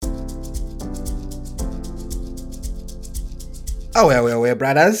Oh, well,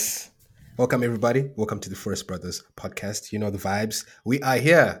 brothers. Welcome, everybody. Welcome to the First Brothers podcast. You know the vibes. We are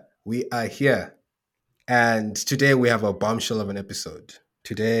here. We are here. And today we have a bombshell of an episode.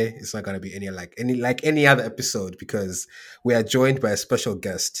 Today it's not going to be any other episode because we are joined by a special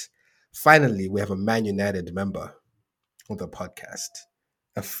guest. Finally, we have a Man United member on the podcast.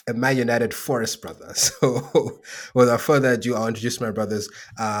 A Man United Forest brother. So, without further ado, I'll introduce my brothers.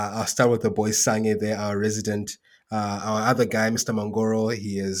 I'll start with the boy Sange. They are resident. Our other guy, Mr. Mangoro,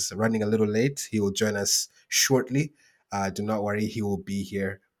 he is running a little late. He will join us shortly. Do not worry, he will be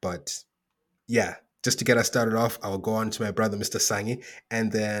here. But yeah, just to get us started off, I'll go on to my brother, Mr. Sangi,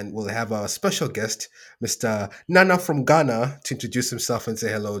 and then we'll have our special guest, Mr. Nana from Ghana, to introduce himself and say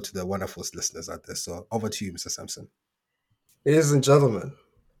hello to the wonderful listeners out there. So, over to you, Mr. Sampson. Ladies and gentlemen,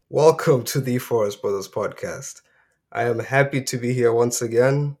 welcome to the Forest Brothers podcast. I am happy to be here once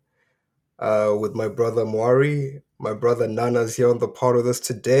again with my brother Mwari. My brother Nana's here on the pod with us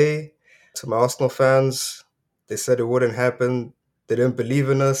today. To my Arsenal fans, they said it wouldn't happen. They didn't believe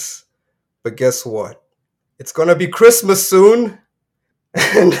in us. But guess what? It's going to be Christmas soon.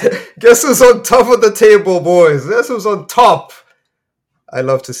 And guess who's on top of the table, boys? Guess who's on top? I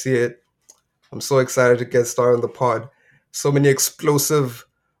love to see it. I'm so excited to get started on the pod. So many explosive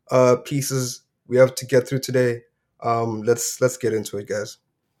pieces we have to get through today. Let's get into it, guys.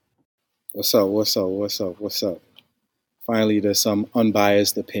 What's up? What's up? What's up? What's up? Finally, there's some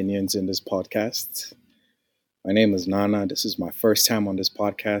unbiased opinions in this podcast. My name is Nana. This is my first time on this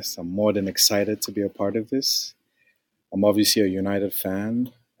podcast. I'm more than excited to be a part of this. I'm obviously a United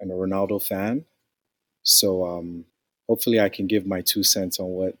fan and a Ronaldo fan. So hopefully I can give my 2 cents on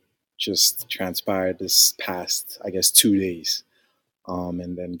what just transpired this past, 2 days.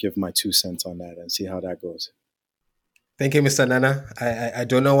 And then give my 2 cents on that and see how that goes. Thank you, Mr. Nana. I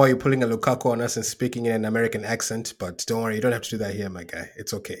don't know why you're pulling a Lukaku on us and speaking in an American accent, but don't worry, you don't have to do that here, my guy.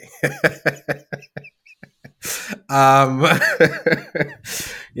 It's okay. um,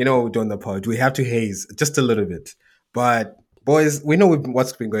 you know what we do on the pod? We have to haze just a little bit. But boys, we know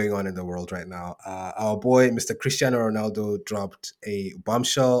what's been going on in the world right now. Our boy, Mr. Cristiano Ronaldo, dropped a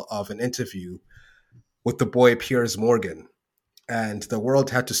bombshell of an interview with the boy Piers Morgan, and the world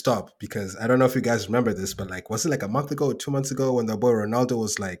had to stop because I don't know if you guys remember this, but like, was it like a month ago or 2 months ago when the boy Ronaldo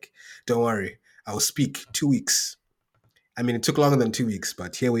was like, "Don't worry, I will speak 2 weeks." I mean, it took longer than 2 weeks,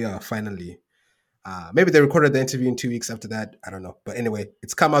 but here we are finally. Maybe they recorded the interview in 2 weeks after that. I don't know, but anyway,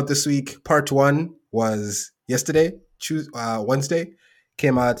 it's come out this week. Part one was yesterday, Wednesday.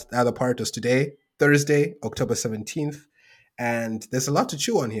 Came out. The other part was today, Thursday, October 17th, and there's a lot to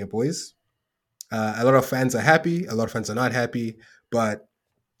chew on here, boys. A lot of fans are happy, a lot of fans are not happy, but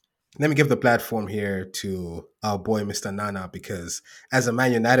let me give the platform here to our boy, Mr. Nana, because as a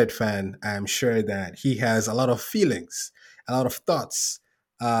Man United fan, I'm sure that he has a lot of feelings, a lot of thoughts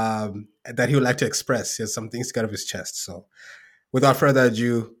that he would like to express. He has some things to get off his chest. So, without further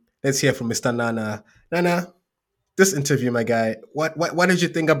ado, let's hear from Mr. Nana. Nana, this interview, my guy, what did you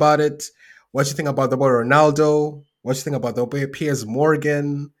think about it? What did you think about the boy Ronaldo? What did you think about the boy Piers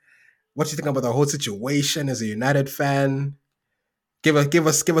Morgan? What do you think about the whole situation as a United fan? Give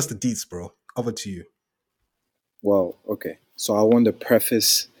us the deets, bro. Over to you. Well, okay. So I want to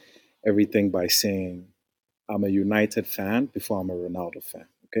preface everything by saying I'm a United fan before I'm a Ronaldo fan.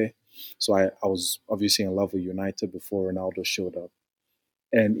 Okay. So I was obviously in love with United before Ronaldo showed up.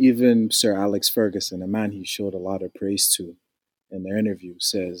 And even Sir Alex Ferguson, a man he showed a lot of praise to in their interview,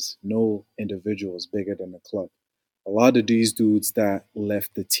 says no individual is bigger than the club. A lot of these dudes that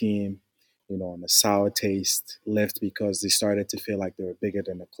left the team, on a sour taste, left because they started to feel like they were bigger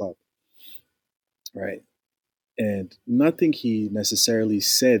than the club, right? And nothing he necessarily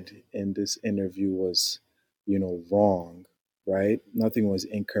said in this interview was, wrong, right? Nothing was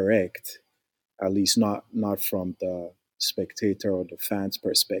incorrect, at least not from the spectator or the fans'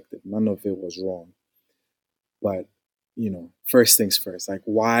 perspective. None of it was wrong. But, first things first, like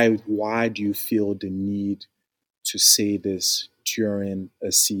why do you feel the need to say this during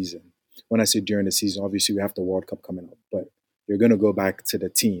a season? When I say during the season, obviously we have the World Cup coming up, but you're gonna go back to the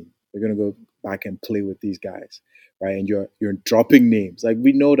team. You're gonna go back and play with these guys, right? And you're dropping names. Like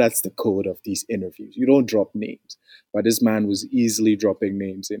we know that's the code of these interviews. You don't drop names, but this man was easily dropping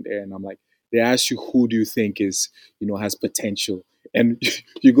names in there, and I'm like, they asked you who do you think is has potential, and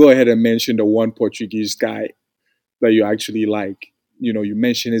you go ahead and mention the one Portuguese guy that you actually like. You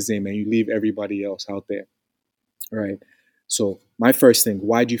mention his name and you leave everybody else out there, right? So my first thing,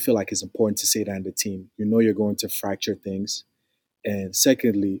 why do you feel like it's important to say that in the team? You're going to fracture things. And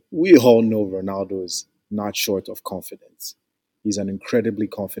secondly, we all know Ronaldo is not short of confidence. He's an incredibly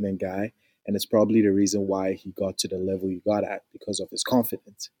confident guy. And it's probably the reason why he got to the level he got at because of his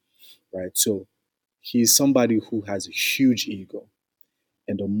confidence, right? So he's somebody who has a huge ego.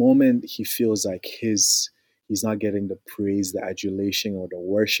 And the moment he feels like he's not getting the praise, the adulation, or the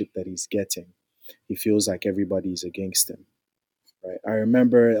worship that he's getting, he feels like everybody's against him, right? I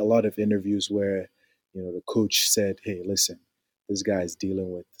remember a lot of interviews where, the coach said, "Hey, listen, this guy is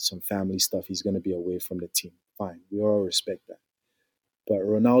dealing with some family stuff. He's going to be away from the team. Fine, we all respect that." But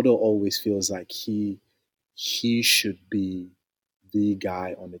Ronaldo always feels like he should be the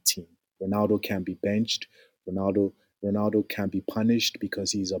guy on the team. Ronaldo can be benched. Ronaldo Ronaldo can be punished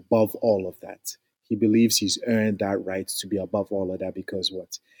because he's above all of that. He believes he's earned that right to be above all of that because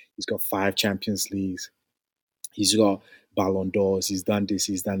what? He's got 5 Champions Leagues. He's got Ballon d'Ors. He's done this.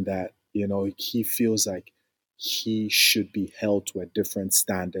 He's done that. He feels like he should be held to a different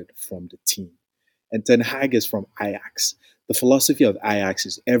standard from the team. And Ten Hag is from Ajax. The philosophy of Ajax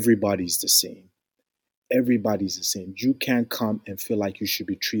is everybody's the same. Everybody's the same. You can't come and feel like you should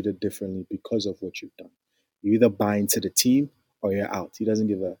be treated differently because of what you've done. You either buy into the team or you're out. He doesn't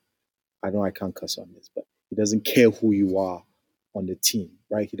give a, I know I can't cuss on this, but he doesn't care who you are on the team,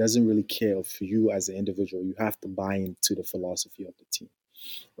 right? He doesn't really care if you as an individual, you have to buy into the philosophy of the team,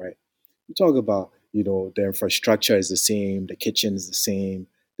 right? You talk about, the infrastructure is the same, the kitchen is the same,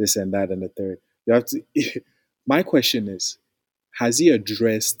 this and that and the third. You have to, my question is, has he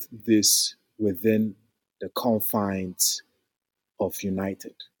addressed this within the confines of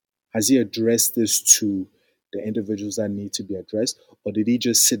United? Has he addressed this to the individuals that need to be addressed, or did he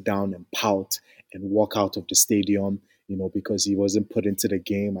just sit down and pout and walk out of the stadium? Because he wasn't put into the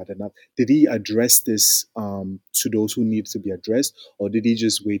game at enough. Did he address this to those who need to be addressed, or did he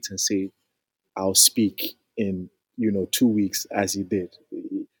just wait and say, "I'll speak in 2 weeks" as he did?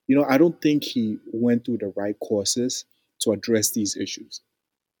 I don't think he went through the right courses to address these issues.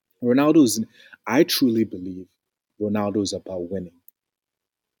 Ronaldo's, I truly believe Ronaldo's about winning.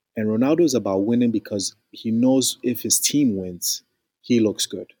 And Ronaldo's about winning because he knows if his team wins, he looks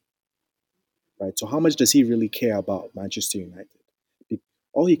good, right? So how much does he really care about Manchester United?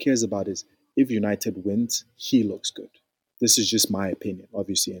 All he cares about is if United wins, he looks good. This is just my opinion,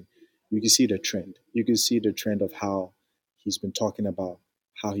 obviously. And you can see the trend. You can see the trend of how he's been talking about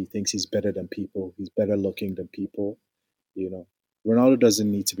how he thinks he's better than people, he's better looking than people. You know, Ronaldo doesn't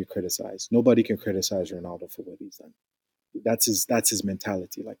need to be criticized. Nobody can criticize Ronaldo for what he's done. That's his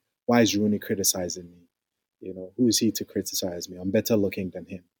mentality. Like, why is Rooney criticizing me? Who is he to criticize me? I'm better looking than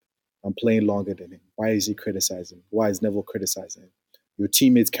him. I'm playing longer than him. Why is he criticizing? Why is Neville criticizing him? Your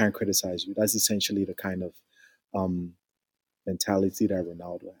teammates can't criticize you. That's essentially the kind of um, mentality that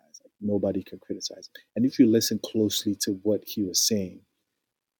Ronaldo has. Like, nobody can criticize him. And if you listen closely to what he was saying,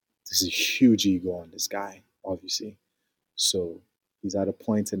 there's a huge ego on this guy, obviously. So he's at a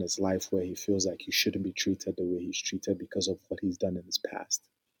point in his life where he feels like he shouldn't be treated the way he's treated because of what he's done in his past,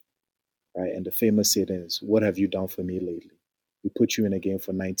 right? And the famous saying is, "What have you done for me lately?" We put you in a game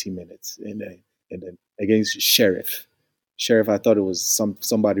for 90 minutes, and then against Sheriff. Sheriff, I thought it was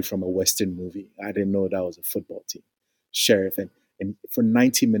somebody from a Western movie. I didn't know that was a football team. Sheriff, and for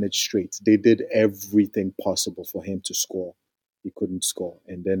 90 minutes straight, they did everything possible for him to score. He couldn't score,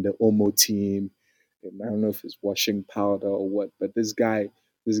 and then the Omo team. And I don't know if it's washing powder or what, but this guy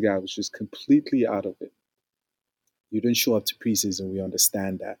was just completely out of it. You didn't show up to preseason. We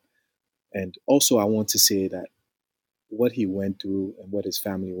understand that. And also, I want to say that what he went through and what his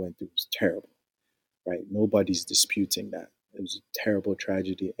family went through was terrible, right? Nobody's disputing that. It was a terrible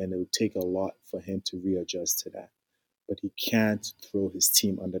tragedy, and it would take a lot for him to readjust to that. But he can't throw his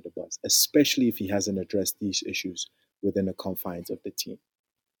team under the bus, especially if he hasn't addressed these issues within the confines of the team.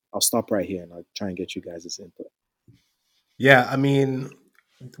 I'll stop right here and I'll try and get you guys' input. Yeah, I mean,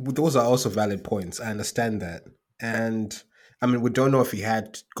 those are also valid points. I understand that. And I mean, we don't know if he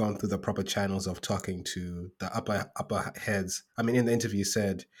had gone through the proper channels of talking to the upper heads. I mean, in the interview, he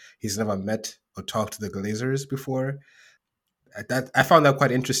said he's never met or talked to the Glazers before. I found that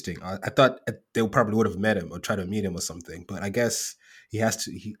quite interesting. I thought they probably would have met him or tried to meet him or something, but I guess he has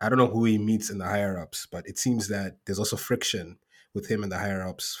to. I don't know who he meets in the higher ups, but it seems that there's also friction with him and the higher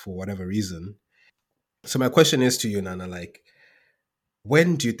ups for whatever reason. So my question is to you, Nana, like,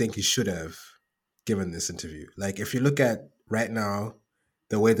 when do you think he should have given this interview? Like, if you look at right now,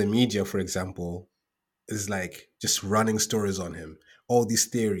 the way the media, for example, is like just running stories on him, all these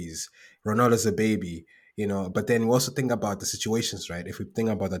theories. Ronaldo's a baby, But then we also think about the situations, right? If we think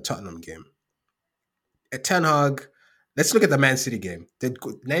about the Tottenham game, at Ten Hag, let's look at the Man City game.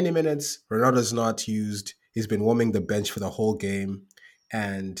 90 minutes, Ronaldo's not used. He's been warming the bench for the whole game,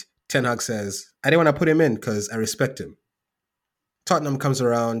 and Ten Hag says, "I didn't want to put him in because I respect him." Tottenham comes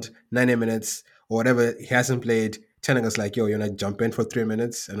around 90 minutes or whatever, he hasn't played. Ten Hag's like, yo, you're not jumping for 3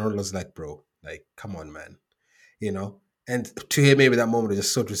 minutes. And Ronaldo's like, bro, like, come on, man. You know? And to him, maybe that moment was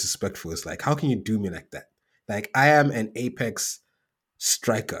just so disrespectful. It's like, how can you do me like that? Like, I am an apex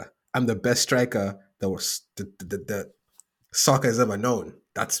striker. I'm the best striker that was the soccer has ever known.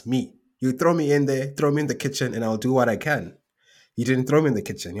 That's me. You throw me in there, throw me in the kitchen, and I'll do what I can. You didn't throw me in the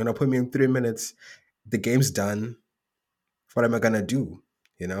kitchen. You're not putting me in 3 minutes. The game's done. What am I gonna do?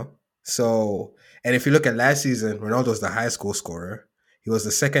 You know? So, and if you look at last season, Ronaldo's the highest goal scorer. He was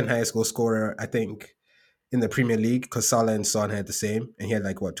the second highest goal scorer, I think, in the Premier League because Salah and Son had the same, and he had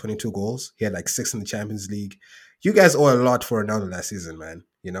like what 22 goals. He had like six in the Champions League. You guys owe a lot for Ronaldo last season, man.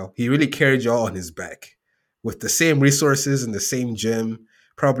 You know he really carried you all on his back with the same resources in the same gym,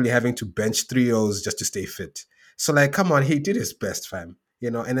 probably having to bench 3 O's just to stay fit. So like, come on, he did his best, fam.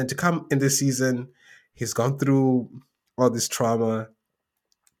 You know, and then to come in this season, he's gone through all this trauma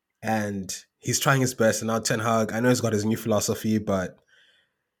and he's trying his best. And now Ten Hag, I know he's got his new philosophy, but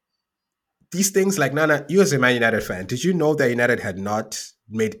these things like Nana, you as a Man United fan, did you know that United had not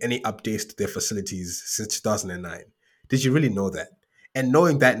made any updates to their facilities since 2009? Did you really know that? And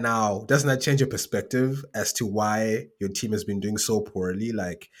knowing that now, doesn't that change your perspective as to why your team has been doing so poorly?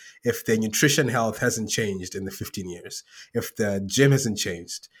 Like, if their nutrition health hasn't changed in the 15 years, if the gym hasn't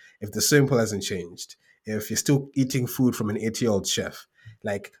changed, if the swimming pool hasn't changed, if you're still eating food from an 80-year-old chef,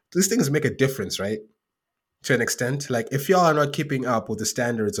 like, these things make a difference, right? To an extent. Like, if y'all are not keeping up with the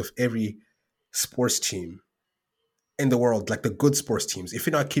standards of every sports team in the world, like the good sports teams, if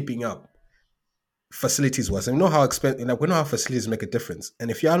you're not keeping up facilities wise, and we know how expensive, like we know how facilities make a difference.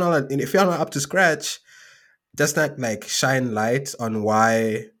 And if you're not up to scratch, does that like shine light on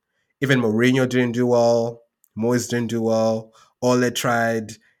why even Mourinho didn't do well, Moyes didn't do well, Ole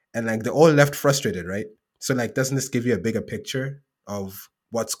tried, and like they all left frustrated, right? So like, doesn't this give you a bigger picture of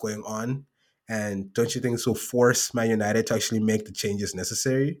what's going on? And don't you think this will force Man United to actually make the changes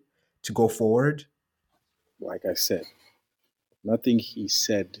necessary to go forward? Like I said, nothing he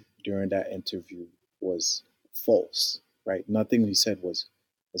said during that interview was false, right? Nothing he said was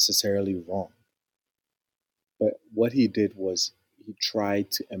necessarily wrong. But what he did was he tried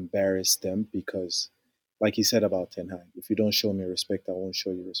to embarrass them because, like he said about Ten Hag, if you don't show me respect, I won't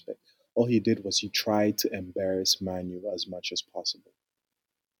show you respect. All he did was he tried to embarrass Manu as much as possible,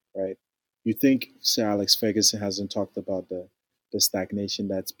 right? You think Sir Alex Ferguson hasn't talked about the stagnation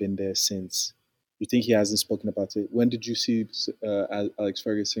that's been there since? You think he hasn't spoken about it? When did you see Alex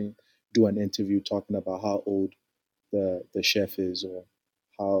Ferguson do an interview talking about how old the chef is, or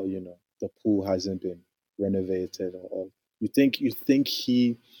how the pool hasn't been renovated, or you think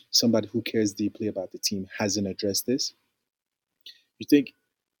he, somebody who cares deeply about the team, hasn't addressed this? You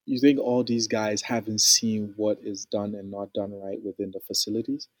think all these guys haven't seen what is done and not done right within the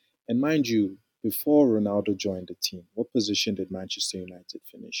facilities? And mind you, before Ronaldo joined the team, what position did Manchester United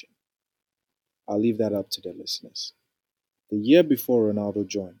finish in? I'll leave that up to the listeners. The year before Ronaldo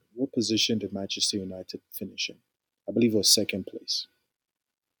joined, what position did Manchester United finish in? I believe it was second place,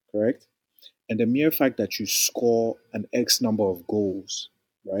 correct? And the mere fact that you score an X number of goals,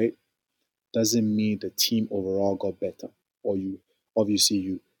 right, doesn't mean the team overall got better, or you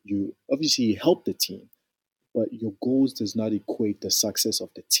obviously helped the team, but your goals does not equate the success of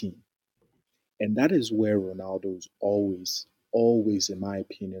the team. And that is where Ronaldo is always, in my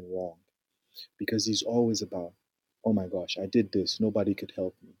opinion, wrong. Because he's always about, oh my gosh, I did this, nobody could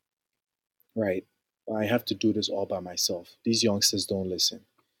help me. Right. I have to do this all by myself. These youngsters don't listen.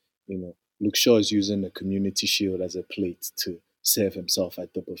 Luke Shaw is using the community shield as a plate to serve himself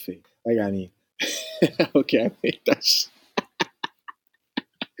at the buffet. Like, I mean, okay, I made that.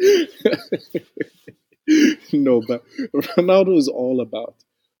 No, but Ronaldo is all about,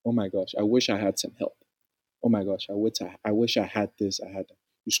 oh my gosh, I wish I had some help. Oh my gosh, I wish I had this, I had that.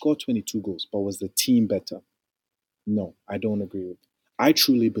 You scored 22 goals, but was the team better? No, I don't agree with. I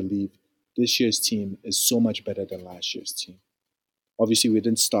truly believe this year's team is so much better than last year's team. Obviously, we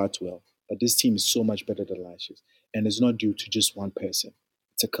didn't start well, but this team is so much better than last year's. And it's not due to just one person,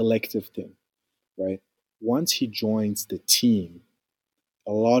 it's a collective thing, right? Once he joins the team,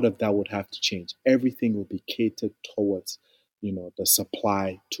 a lot of that would have to change. Everything will be catered towards, the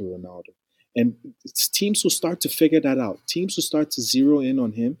supply to Ronaldo. And teams will start to figure that out. Teams will start to zero in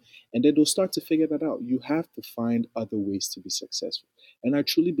on him, and then they'll start to figure that out. You have to find other ways to be successful. And I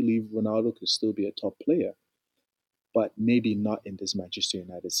truly believe Ronaldo could still be a top player, but maybe not in this Manchester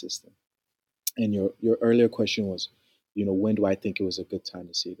United system. And your earlier question was, when do I think it was a good time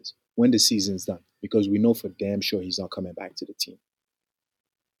to say this? When the season's done, because we know for damn sure he's not coming back to the team.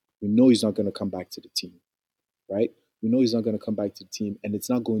 We know he's not going to come back to the team, right? We know he's not going to come back to the team, and it's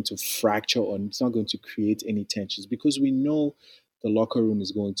not going to fracture or it's not going to create any tensions because we know the locker room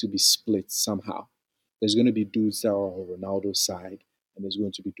is going to be split somehow. There's going to be dudes that are on Ronaldo's side, and there's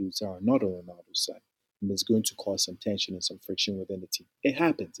going to be dudes that are not on Ronaldo's side. And it's going to cause some tension and some friction within the team. It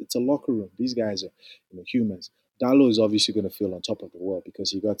happens. It's a locker room. These guys are humans. Dalo is obviously going to feel on top of the world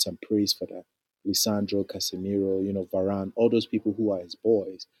because he got some praise for that. Lisandro, Casemiro, Varane, all those people who are his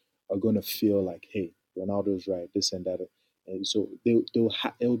boys are going to feel like, hey, Ronaldo's right, this and that. And so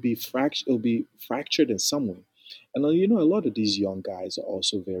it'll be fractured in some way. And a lot of these young guys are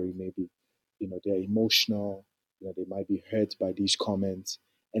also very maybe, they're emotional. They might be hurt by these comments,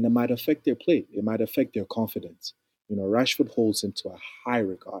 and it might affect their play. It might affect their confidence. Rashford holds him to a high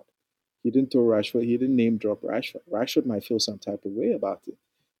regard. He didn't throw Rashford. He didn't name drop Rashford. Rashford might feel some type of way about it,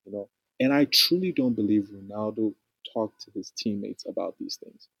 you know. And I truly don't believe Ronaldo talked to his teammates about these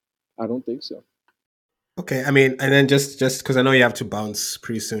things. I don't think so. Okay, I mean, and then just because I know you have to bounce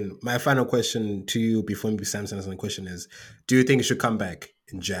pretty soon. My final question to you before maybe Samson has a question is: do you think he should come back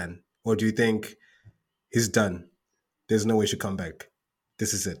in Jan, or do you think he's done? There's no way he should come back.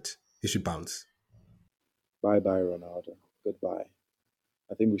 This is it. He should bounce. Bye bye, Ronaldo. Goodbye.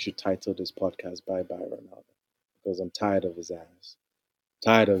 I think we should title this podcast Bye Bye Ronaldo because I'm tired of his ass.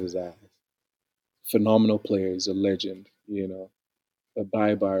 Tired of his ass. Phenomenal player. He's a legend, A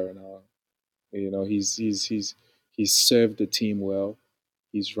bye bye Ronaldo. He's served the team well.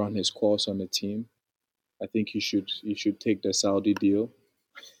 He's run his course on the team. I think you should take the Saudi deal.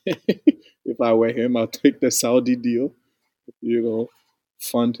 If I were him, I'll take the Saudi deal. You know,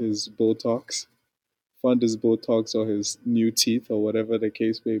 fund his Botox, fund his Botox or his new teeth or whatever the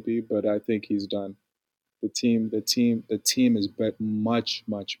case may be. But I think he's done. The team is much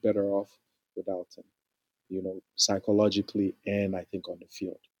much better off without him. Psychologically and I think on the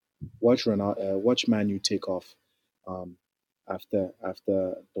field. Watch Man U take off um, after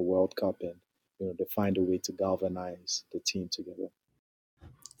the World Cup, and they find a way to galvanize the team together.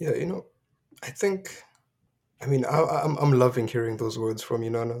 Yeah, I think, I mean, I'm loving hearing those words from you,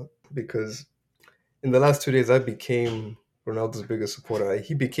 Nana, because in the last 2 days, I became Ronaldo's biggest supporter.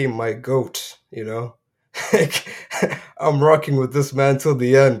 He became my goat, Like, I'm rocking with this man till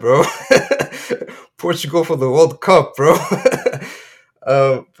the end, bro. Portugal for the World Cup, bro.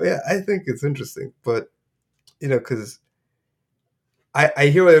 But yeah, I think it's interesting. But, because I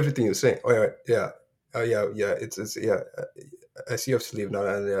hear everything you're saying. Oh, yeah, yeah. Yeah. Yeah. I see you have to leave now,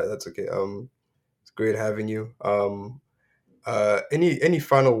 and yeah, that's okay. It's great having you. Any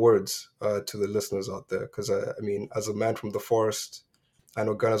final words to the listeners out there? Because I mean, as a man from the forest, I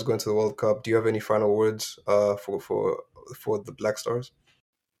know Ghana's going to the World Cup. Do you have any final words for the Black Stars?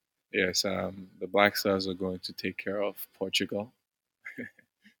 Yes, the Black Stars are going to take care of Portugal,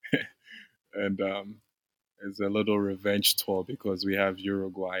 and it's a little revenge tour because we have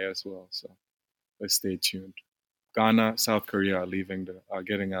Uruguay as well. So let's stay tuned. Ghana, South Korea are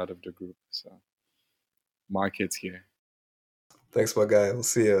getting out of the group. So markets here. Thanks, my guy. We'll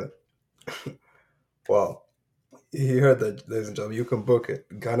see you. Wow, you heard that, ladies and gentlemen. You can book it.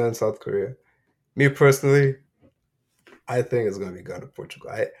 Ghana and South Korea. Me personally, I think it's going to be Ghana Portugal.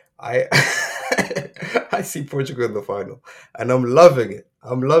 I I see Portugal in the final, and I'm loving it.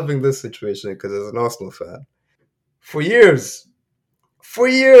 I'm loving this situation because as an Arsenal fan, for years, for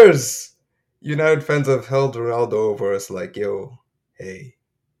years, United fans have held Ronaldo over us like, yo, hey,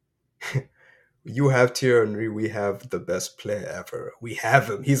 you have Thierry Henry, we have the best player ever. We have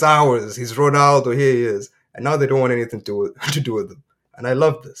him. He's ours. He's Ronaldo. Here he is. And now they don't want anything to do with him. And I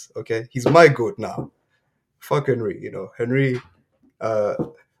love this. Okay, he's my goat now. Fuck Henry. Henry, uh,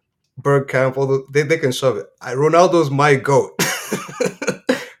 Bergkamp, they can shove it. Ronaldo's my goat.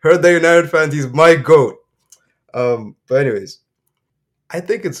 Heard the United fans, he's my goat. But anyways, I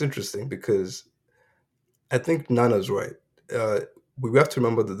think it's interesting because I think Nana's right. Uh, we have to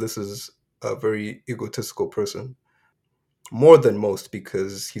remember that this is a very egotistical person, more than most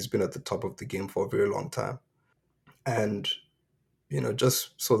because he's been at the top of the game for a very long time. And,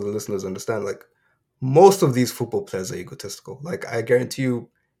 just so the listeners understand, like, most of these football players are egotistical. Like, I guarantee you,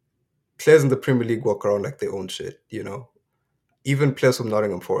 players in the Premier League walk around like they own shit. Even players from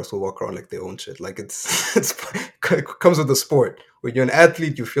Nottingham Forest will walk around like they own shit. Like, it comes with the sport. When you're an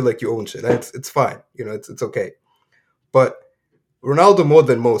athlete, you feel like you own shit. And it's fine. It's okay. But Ronaldo more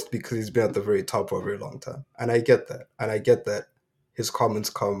than most because he's been at the very top for a very long time. And I get that. And I get that his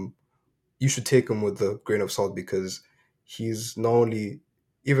comments come, you should take him with a grain of salt because he's not only,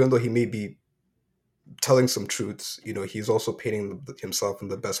 even though he may be telling some truths, he's also painting himself in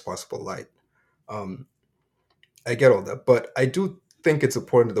the best possible light. Um, I get all that. But I do think it's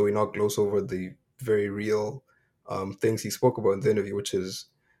important that we not gloss over the very real things he spoke about in the interview, which is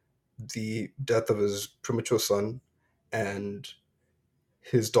the death of his premature son and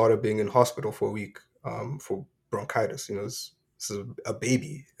his daughter being in hospital for a week for bronchitis. This is a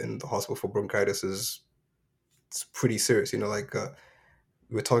baby in the hospital for bronchitis is it's pretty serious.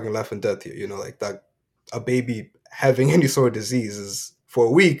 We're talking life and death here. Like that, a baby having any sort of disease is for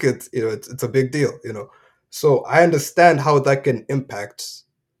a week. It's a big deal. So I understand how that can impact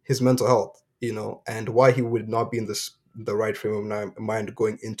his mental health. And why he would not be in the right frame of mind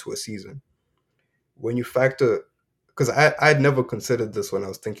going into a season. When you factor, because I'd never considered this when I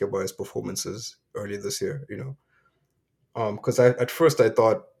was thinking about his performances earlier this year. Because at first I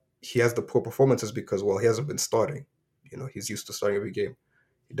thought he has the poor performances because, well, he hasn't been starting. He's used to starting every game.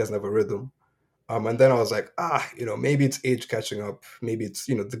 He doesn't have a rhythm. And then I was like, maybe it's age catching up. Maybe it's,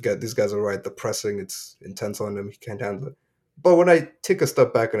 these guys are right. The pressing, it's intense on him. He can't handle it. But when I take a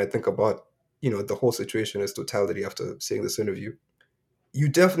step back and I think about, the whole situation in its totality after seeing this interview, you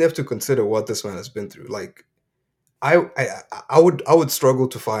definitely have to consider what this man has been through. Like, I would struggle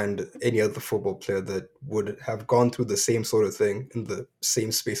to find any other football player that would have gone through the same sort of thing in the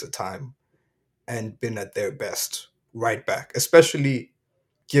same space of time and been at their best right back, especially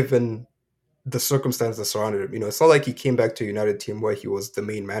given the circumstances that surrounded him. It's not like he came back to a United team where he was the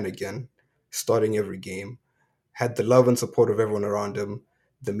main man again, starting every game, had the love and support of everyone around him.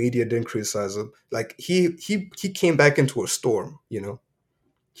 The media didn't criticize him. Like he came back into a storm.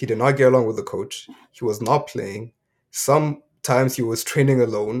 He did not get along with the coach. He was not playing. Sometimes he was training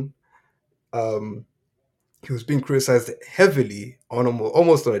alone. Um, he was being criticized heavily on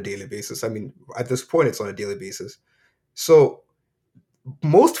almost on a daily basis. I mean, at this point, it's on a daily basis. So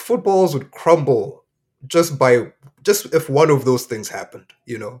most footballs would crumble just if one of those things happened.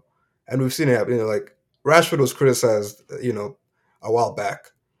 And we've seen it happen. Like Rashford was criticized, a while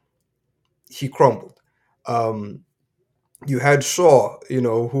back. He crumbled. Um, you had Shaw,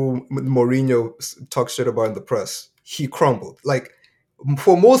 who Mourinho talks shit about in the press. He crumbled. Like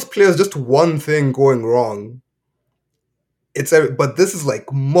for most players, just one thing going wrong. But this is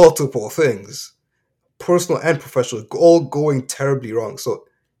like multiple things, personal and professional, all going terribly wrong. So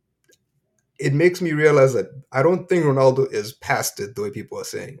it makes me realize that I don't think Ronaldo is past it the way people are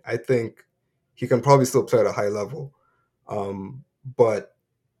saying. I think he can probably still play at a high level, but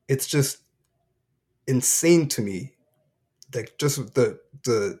it's just insane to me, like just the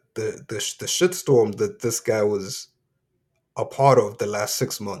shitstorm that this guy was a part of the last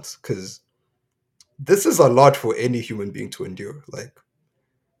 6 months. Because this is a lot for any human being to endure. Like,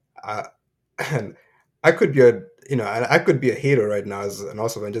 I, and I could be I could be a hater right now as an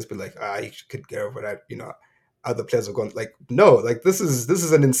Arsenal and just be like, you could get over that. Other players have gone like, no, like this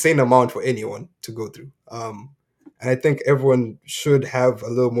is an insane amount for anyone to go through. And I think everyone should have a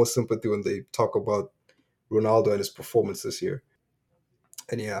little more sympathy when they talk about Ronaldo and his performance this year.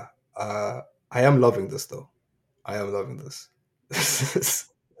 And yeah, I am loving this though. I am loving this. This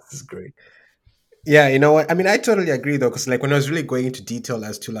is great. Yeah, you know what? I mean, I totally agree though, because like when I was really going into detail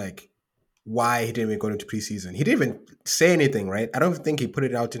as to like why he didn't even go into preseason, he didn't even say anything, right? I don't think he put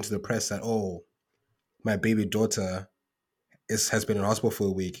it out into the press that, oh, my baby daughter has been in hospital for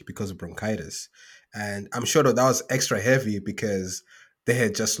a week because of bronchitis, and I'm sure that was extra heavy because they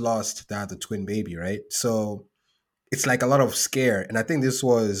had just lost the twin baby, right? So it's like a lot of scare, and I think this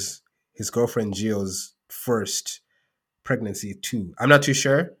was his girlfriend Gio's first pregnancy too. I'm not too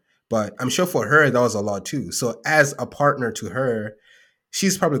sure, but I'm sure for her that was a lot too. So as a partner to her,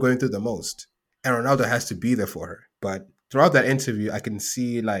 she's probably going through the most, and Ronaldo has to be there for her. But throughout that interview, I can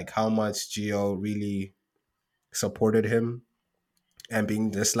see like how much Gio really supported him and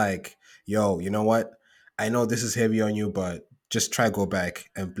being just like, yo, you know what? I know this is heavy on you, but just try go back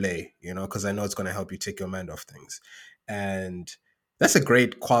and play, because I know it's going to help you take your mind off things. And that's a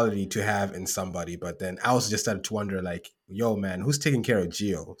great quality to have in somebody. But then I also just started to wonder, like, yo, man, who's taking care of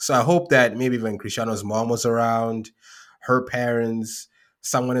Gio? So I hope that maybe when Cristiano's mom was around, her parents,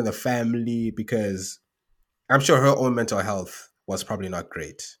 someone in the family, because I'm sure her own mental health was probably not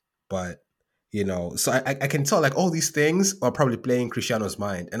great. But so I can tell like all these things are probably playing Cristiano's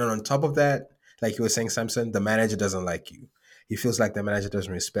mind. And then on top of that, like you were saying, Samson, the manager doesn't like you. He feels like the manager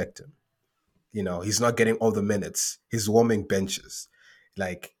doesn't respect him. He's not getting all the minutes. He's warming benches.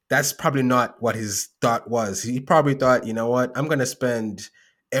 Like that's probably not what his thought was. He probably thought, you know what, I'm gonna spend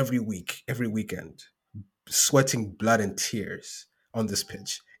every week, every weekend, sweating blood and tears on this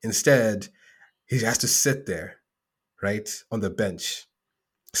pitch. Instead, he has to sit there, right, on the bench,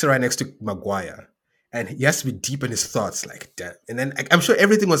 sit right next to Maguire, and he has to be deep in his thoughts, like damn. And then I'm sure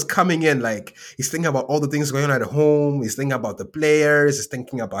everything was coming in, like he's thinking about all the things going on at home. He's thinking about the players. He's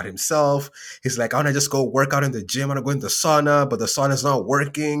thinking about himself. He's like, I want to just go work out in the gym. I want to go in the sauna, but the sauna's not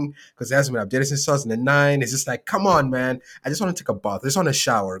working because it hasn't been updated since 2009. It's just like, come on, man. I just want to take a bath. I just want to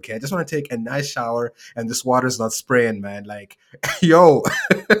shower, okay? I just want to take a nice shower, and this water's not spraying, man. Like, yo,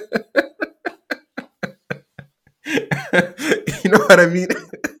 you know what I mean?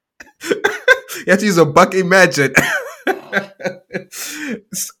 You have to use a bucket magic.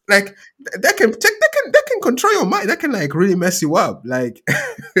 Like that can control your mind. That can like really mess you up. Like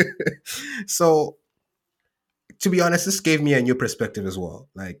so to be honest, this gave me a new perspective as well.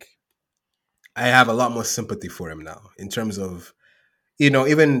 Like I have a lot more sympathy for him now in terms of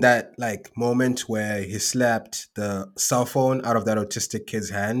even that like moment where he slapped the cell phone out of that autistic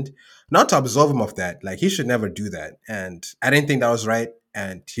kid's hand, not to absolve him of that. Like he should never do that. And I didn't think that was right.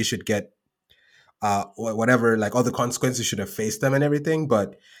 And he should get whatever, like all the consequences, should have faced them and everything.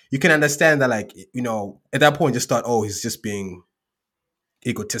 But you can understand that, like, at that point, just thought, oh, he's just being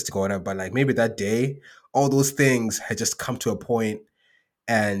egotistic or whatever. But like maybe that day, all those things had just come to a point,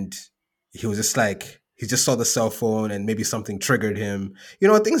 and he was just like, he just saw the cell phone, and maybe something triggered him,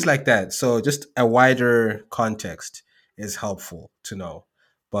 things like that. So just a wider context is helpful to know.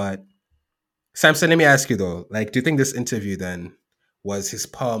 But Samson, let me ask you though, like, do you think this interview then was his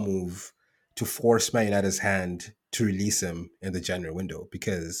power move to force Man United's hand to release him in the January window?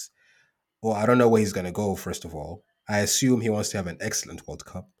 Because, well, I don't know where he's going to go, first of all. I assume he wants to have an excellent World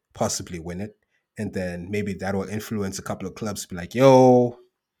Cup, possibly win it. And then maybe that will influence a couple of clubs to be like, yo,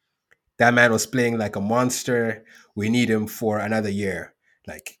 that man was playing like a monster. We need him for another year.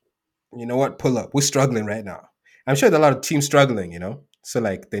 Like, you know what? Pull up. We're struggling right now. I'm sure there are a lot of teams struggling, So,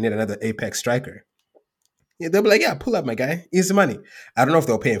 like, they need another apex striker. Yeah, they'll be like, yeah, pull up, my guy. Easy money. I don't know if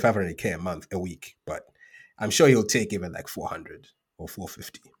they'll pay him 500K a month, a week, but I'm sure he'll take even like 400 or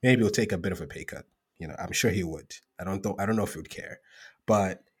 450. Maybe he'll take a bit of a pay cut. I'm sure he would. I don't know if he would care.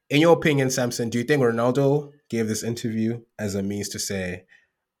 But in your opinion, Samson, do you think Ronaldo gave this interview as a means to say,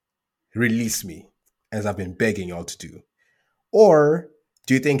 release me, as I've been begging y'all to do? Or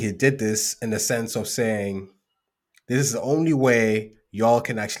do you think he did this in the sense of saying, this is the only way y'all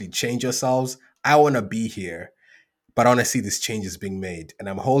can actually change yourselves? I want to be here, but I want to see these changes being made. And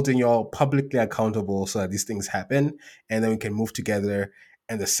I'm holding y'all publicly accountable so that these things happen. And then we can move together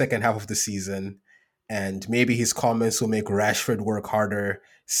in the second half of the season. And maybe his comments will make Rashford work harder,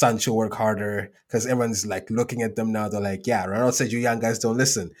 Sancho work harder, because everyone's like looking at them now. They're like, yeah, Ronaldo said you young guys don't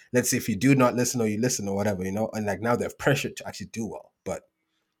listen. Let's see if you do not listen or you listen or whatever, And like now they have pressure to actually do well. But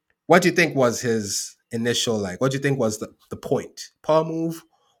what do you think was his initial, like, what do you think was the point? Power move,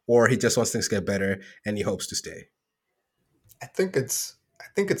 or he just wants things to get better and he hopes to stay? I think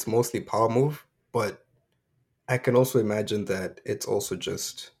it's mostly power move, but I can also imagine that it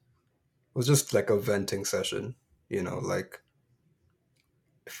was just like a venting session, like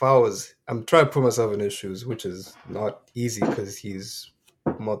if I'm trying to put myself in his shoes, which is not easy because he's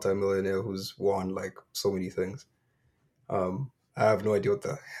a multimillionaire who's won like so many things. I have no idea what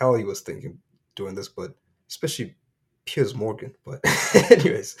the hell he was thinking doing this, but especially Piers Morgan. But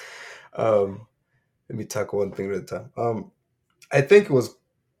anyways, um, let me tackle one thing at a time. I think it was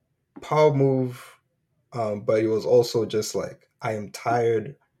power move, but it was also just like I am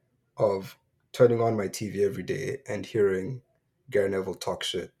tired of turning on my TV every day and hearing Gary Neville talk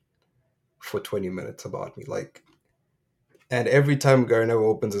shit for 20 minutes about me. Like, and every time Gary Neville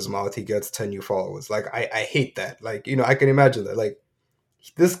opens his mouth, he gets 10 new followers. Like, I hate that. Like, I can imagine that. Like,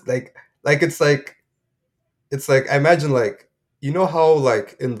 this, like, it's like, I imagine, like, how,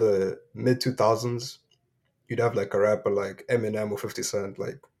 like, in the mid 2000s, you'd have, like, a rapper like Eminem or 50 Cent,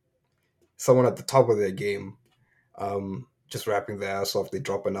 like, someone at the top of their game, just rapping their ass off. They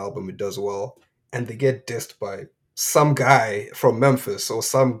drop an album, it does well, and they get dissed by some guy from Memphis or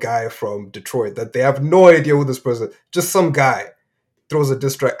some guy from Detroit that they have no idea who this person. Just some guy throws a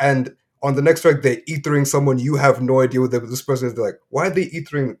diss track, and on the next track they're ethering someone you have no idea who this person is. They're like, why are they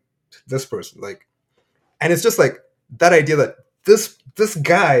ethering this person? Like, and it's just like that idea that this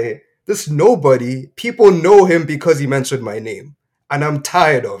guy, this nobody, people know him because he mentioned my name, and I'm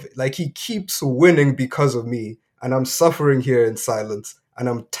tired of it. Like, he keeps winning because of me, and I'm suffering here in silence, and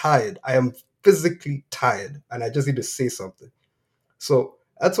I'm tired. I am physically tired, and I just need to say something. So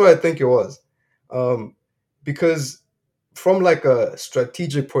that's what I think it was, um, because from like a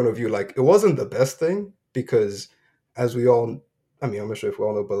strategic point of view, like, it wasn't the best thing because, as we all, I mean, I'm not sure if we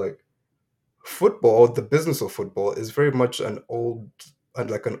all know, but like, football, the business of football is very much an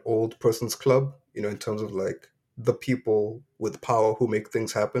old person's club, in terms of like the people with power who make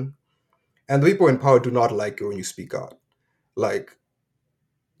things happen. And the people in power do not like it when you speak out. Like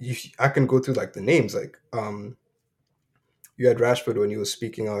I can go through like the names. Like you had Rashford when he was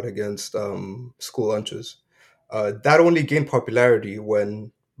speaking out against school lunches. That only gained popularity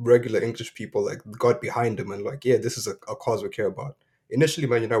when regular English people like got behind him and like, yeah, this is a cause we care about. Initially,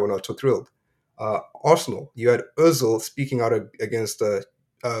 Man United were not so thrilled. Arsenal, you had Özil speaking out against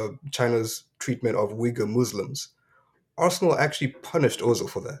China's treatment of Uyghur Muslims. Arsenal actually punished Ozil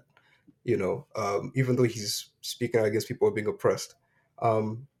for that, even though he's speaking out against people who are being oppressed.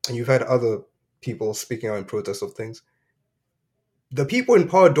 And you've had other people speaking out in protest of things. The people in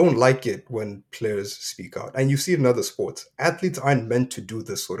power don't like it when players speak out. And you see it in other sports. Athletes aren't meant to do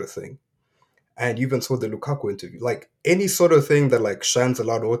this sort of thing. And you even saw the Lukaku interview. Like any sort of thing that like shines a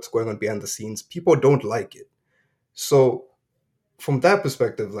lot of what's going on behind the scenes, people don't like it. So from that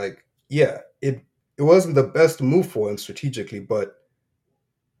perspective, like, yeah, it wasn't the best move for him strategically, but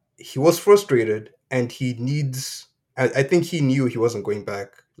he was frustrated and he needs I think he knew he wasn't going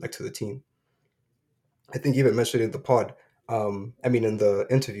back like to the team. I think he even mentioned it in the pod. In the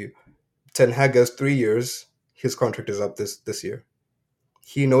interview. Ten Hag has 3 years. His contract is up this year.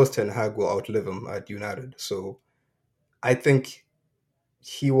 He knows Ten Hag will outlive him at United. So I think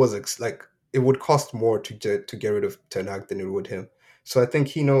he was like it would cost more to get rid of Ten Hag than it would him. So I think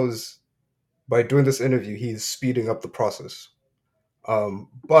he knows by doing this interview he's speeding up the process.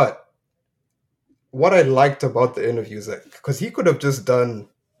 But what I liked about the interview is that because he could have just done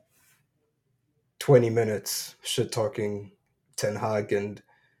 20 minutes shit talking Ten Hag and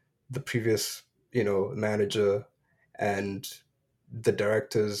the previous, manager and the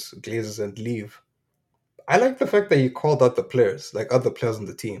directors, Glazers, and leave. I like the fact that he called out the players, like other players on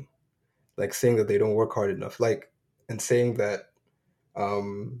the team, like saying that they don't work hard enough, and saying that,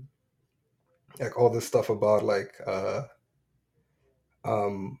 um, like all this stuff about like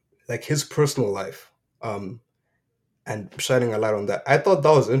his personal life, and shining a light on that. I thought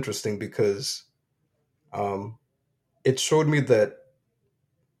that was interesting because, um, it showed me that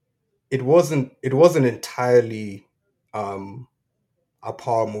it wasn't entirely, um, a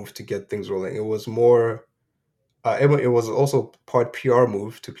power move to get things rolling. It was more. It was also part PR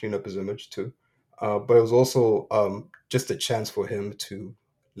move to clean up his image too, but it was also just a chance for him to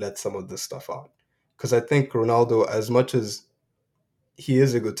let some of this stuff out. Because I think Ronaldo, as much as he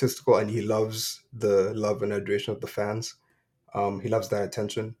is egotistical and he loves the love and adoration of the fans, he loves that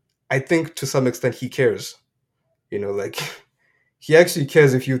attention. I think to some extent he cares. Like he actually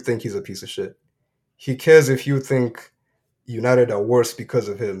cares if you think he's a piece of shit. He cares if you think United are worse because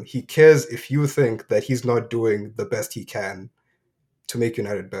of him. He cares if you think that he's not doing the best he can to make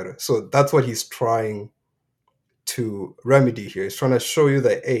United better. So that's what he's trying to remedy here. He's trying to show you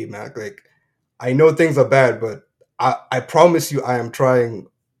that, hey, man, like, I know things are bad, but I promise you I am trying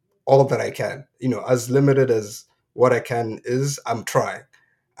all that I can. As limited as what I can is, I'm trying.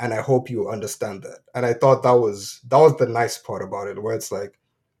 And I hope you understand that. And I thought that was the nice part about it, where it's like,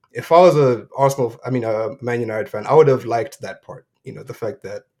 if I was a Man United fan, I would have liked that part. The fact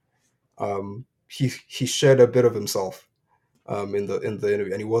that he shared a bit of himself in the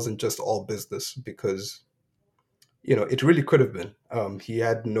interview, and he wasn't just all business because it really could have been. He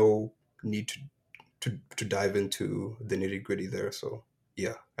had no need to dive into the nitty gritty there. So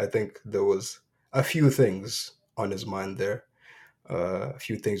yeah, I think there was a few things on his mind there, a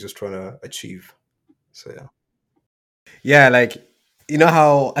few things just trying to achieve. So yeah. Yeah, like you know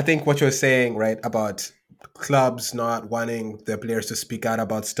how I think what you're saying, right, about clubs not wanting their players to speak out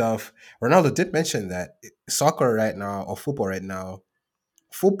about stuff. Ronaldo did mention that soccer right now or football right now,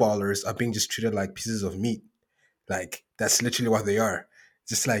 footballers are being just treated like pieces of meat. Like that's literally what they are.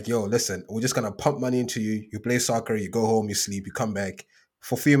 Just like, yo, listen, we're just gonna pump money into you. You play soccer, you go home, you sleep, you come back.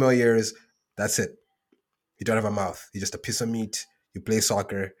 For female years, that's it. You don't have a mouth. You're just a piece of meat. You play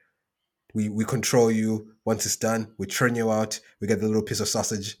soccer. We control you. Once it's done, we churn you out. We get the little piece of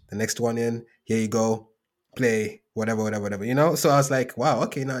sausage. The next one in, here you go. Play, whatever, whatever, whatever. So I was like, wow,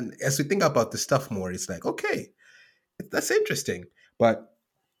 okay. Now as we think about this stuff more, it's like, okay, that's interesting. But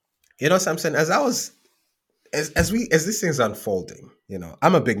Samson, as this thing's unfolding,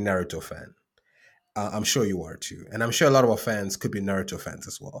 I'm a big Naruto fan. I'm sure you are too, and I'm sure a lot of our fans could be Naruto fans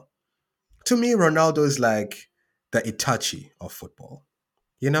as well. To me, Ronaldo is like the Itachi of football.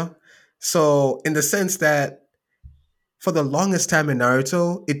 You know, so in the sense that for the longest time in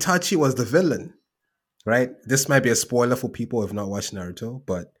Naruto, Itachi was the villain, right? This might be a spoiler for people who have not watched Naruto,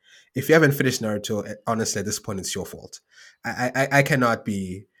 but if you haven't finished Naruto, honestly, at this point, it's your fault. I cannot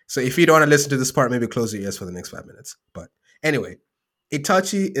be. So if you don't want to listen to this part, maybe close your ears for the next 5 minutes. But anyway,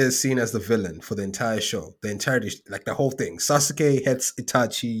 Itachi is seen as the villain for the entire show, the entirety, like the whole thing. Sasuke hates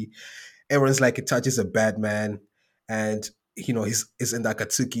Itachi. everyone's like Itachi's a bad man, and he's in the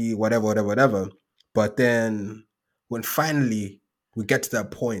Akatsuki, whatever, whatever, whatever. But then when finally we get to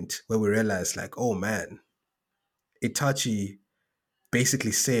that point where we realize, like, oh man, Itachi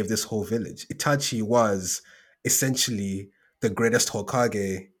basically saved this whole village. Itachi was essentially the greatest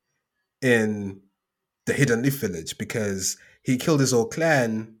Hokage in the Hidden Leaf village because he killed his whole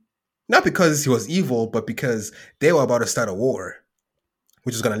clan, not because he was evil, but because they were about to start a war,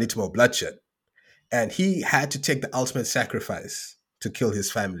 which is going to lead to more bloodshed. And he had to take the ultimate sacrifice to kill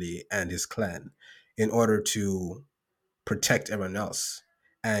his family and his clan in order to protect everyone else.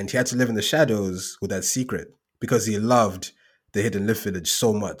 And he had to live in the shadows with that secret because he loved the Hidden Leaf village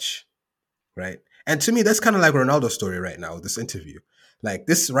so much, right? And to me, that's kind of like Ronaldo's story right now, this interview. Like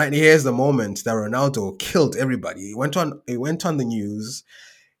this right here is the moment that Ronaldo killed everybody. He went on the news.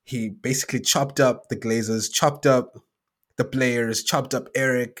 He basically chopped up the Glazers, chopped up the players, chopped up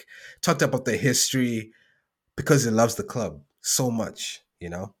Eric, talked about the history because he loves the club so much.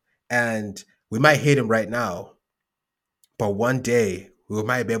 And we might hate him right now, but one day we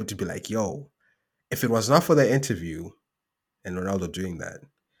might be able to be like, yo, if it was not for the interview and Ronaldo doing that,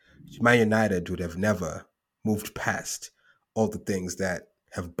 Man United would have never moved past all the things that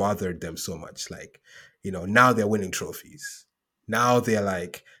have bothered them so much. Like, now they're winning trophies. Now they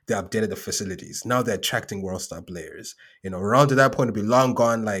updated the facilities. Now they're attracting world star players. Around to that point to be long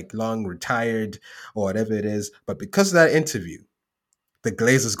gone, like long retired or whatever it is. But because of that interview, the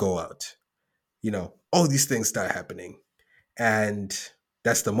Glazers go out. All these things start happening. And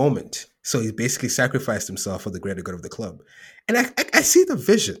that's the moment. So he basically sacrificed himself for the greater good of the club. And I see the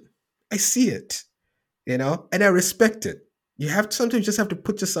vision. I see it, and I respect it. You have to sometimes just have to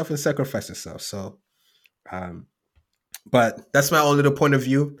put yourself and sacrifice yourself. So, um, but that's my own little point of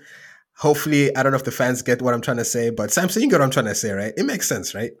view. Hopefully, I don't know if the fans get what I'm trying to say, but Samson, you get what I'm trying to say, right? It makes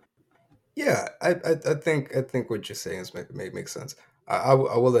sense, right? Yeah, I think what you're saying is makes sense. I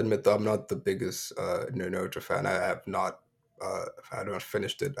will admit that I'm not the biggest Naruto fan. I have not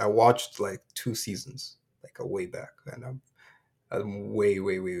finished it. I watched like 2 seasons, like a way back, and I'm way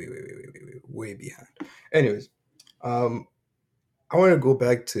behind. Anyways, um, I want to go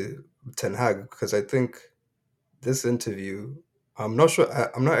back to Ten Hag because I think this interview. I'm not sure.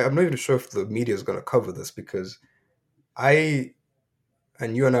 I'm not even sure if the media is going to cover this because I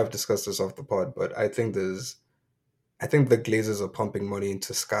and you and I have discussed this off the pod, but I think the Glazers are pumping money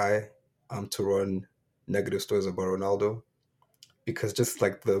into Sky to run negative stories about Ronaldo because just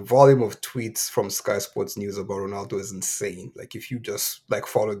like the volume of tweets from Sky Sports News about Ronaldo is insane. Like if you just like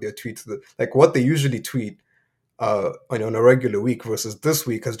follow their tweets, like what they usually tweet on a regular week versus this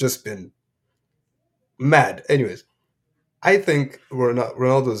week has just been mad. Anyways, I think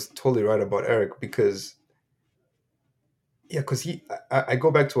Ronaldo's totally right about Eric because because I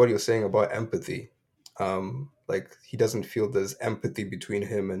go back to what you're saying about empathy. Like he doesn't feel there's empathy between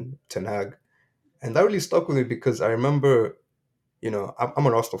him and Ten Hag, and that really stuck with me because I remember, I'm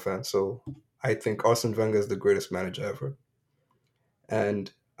an Arsenal fan, so I think Arsene Wenger is the greatest manager ever,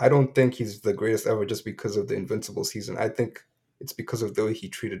 and I don't think he's the greatest ever just because of the invincible season. I think it's because of the way he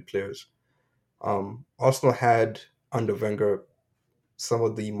treated players. Arsenal had under Wenger some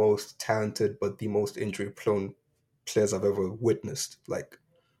of the most talented but the most injury prone players I've ever witnessed. Like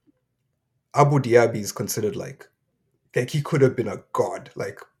Abu Dhabi is considered like he could have been a god.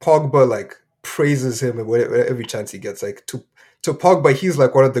 Like Pogba like praises him and every chance he gets. Like to Pogba, he's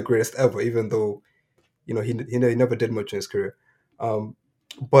like one of the greatest ever, even though he never did much in his career. Um,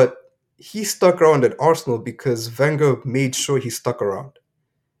 but he stuck around at Arsenal because Wenger made sure he stuck around.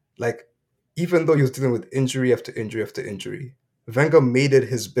 Like even though he was dealing with injury after injury after injury, Wenger made it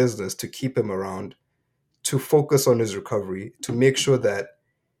his business to keep him around, to focus on his recovery, to make sure that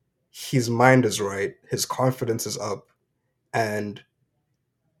his mind is right, his confidence is up, and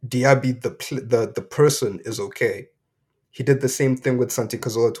Diaby, the person, is okay. He did the same thing with Santi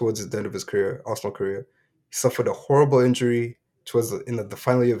Cazorla towards the end of his career, Arsenal career. He suffered a horrible injury towards the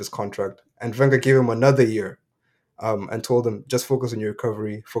final year of his contract, and Wenger gave him another year, and told him just focus on your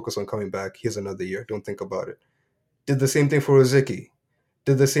recovery, focus on coming back. Here's another year. Don't think about it. Did the same thing for Rosicky.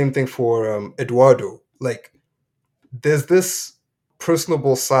 Did the same thing for Eduardo. Like there's this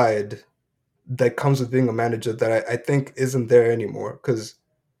personable side that comes with being a manager that I think isn't there anymore because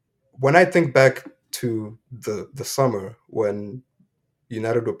when I think back to the summer when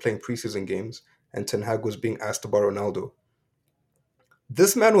United were playing preseason games and Ten Hag was being asked about Ronaldo,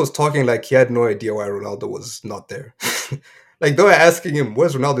 this man was talking like he had no idea why Ronaldo was not there. Like they were asking him,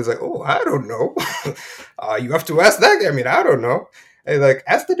 "Where's Ronaldo?" He's like, "Oh, I don't know." You have to ask that guy. I mean, I don't know. And like,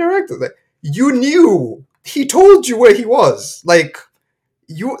 ask the director. Like, you knew. He told you where he was. Like,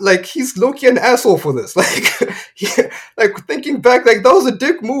 you like he's low-key an asshole for this. Like, like thinking back, like that was a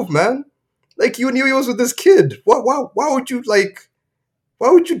dick move, man. Like you knew he was with this kid. Why would you like? Why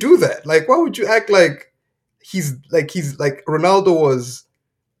would you do that? Like, why would you act like he's like Ronaldo was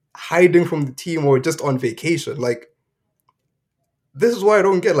hiding from the team or just on vacation? Like, this is why I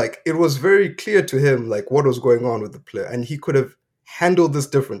don't get. Like, it was very clear to him like what was going on with the player, and he could have handled this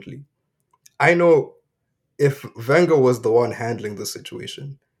differently. I know if Wenger was the one handling the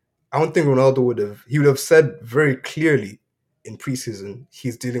situation, I don't think Ronaldo would have. He would have said very clearly in preseason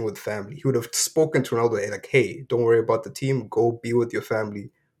he's dealing with family. He would have spoken to Ronaldo like, "Hey, don't worry about the team. Go be with your family.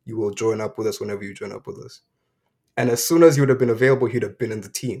 You will join up with us whenever you join up with us." And as soon as he would have been available, he'd have been in the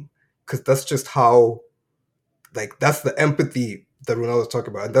team because that's just how. Like that's the empathy that Ronaldo's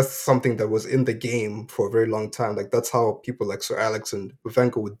talking about, and that's something that was in the game for a very long time. Like that's how people like Sir Alex and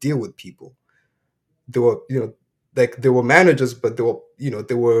Wenger would deal with people. They were, like they were managers, but they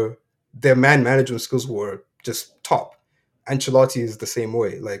were their man management skills were just top. Ancelotti is the same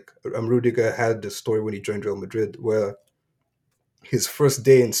way. Like Rudiger had the story when he joined Real Madrid, where his first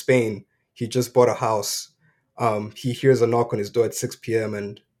day in Spain, he just bought a house. He hears a knock on his door at 6 p.m.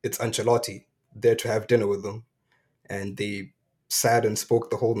 and it's Ancelotti there to have dinner with him, and they sat and spoke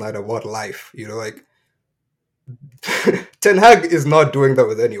the whole night about life. Like Ten Hag is not doing that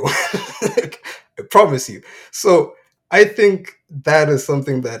with anyone. Like, I promise you. So I think that is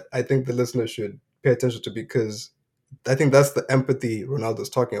something that I think the listener should pay attention to, because I think that's the empathy Ronaldo's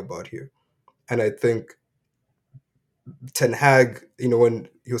talking about here. And I think Ten Hag, when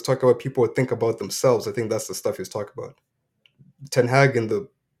he was talking about people would think about themselves, I think that's the stuff he was talking about. Ten Hag in the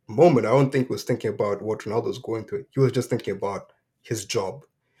moment, I don't think was thinking about what Ronaldo's going through. He was just thinking about his job.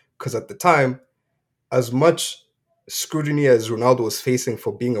 Because at the time, as much scrutiny as Ronaldo was facing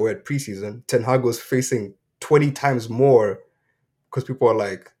for being away at preseason, Ten Hag was facing 20 times more, because people are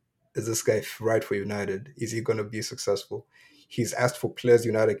like, is this guy right for United? Is he going to be successful? He's asked for players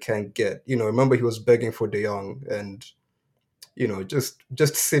United can't get. Remember he was begging for De Jong and,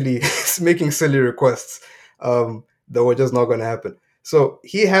 just silly, making silly requests that were just not going to happen. So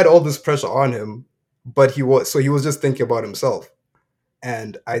he had all this pressure on him, but he was just thinking about himself.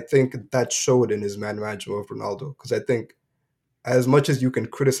 And I think that showed in his man management of Ronaldo. Because I think as much as you can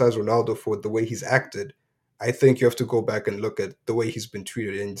criticize Ronaldo for the way he's acted, I think you have to go back and look at the way he's been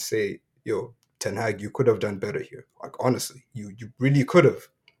treated and say, yo, Ten Hag, you could have done better here. Like, honestly, you really could have.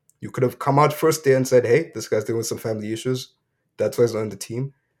 You could have come out first day and said, hey, this guy's dealing with some family issues. That's why he's not on the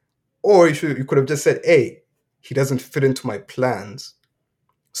team. Or you could have just said, hey, he doesn't fit into my plans.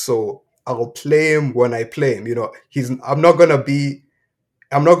 So I'll play him when I play him. I'm not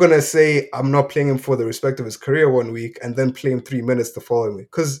gonna say I'm not playing him for the respect of his career one week and then play him 3 minutes the following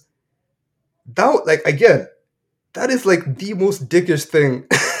week. Because that, like, again, that is like the most dickish thing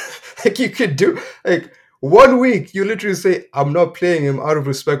like you could do. Like, one week you literally say I'm not playing him out of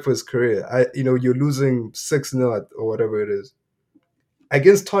respect for his career. You're losing 6-0 or whatever it is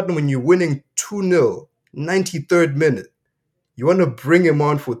against Tottenham when you're winning 2-0, 93rd minute. You want to bring him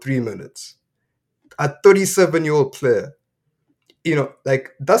on for 3 minutes. A 37-year-old player.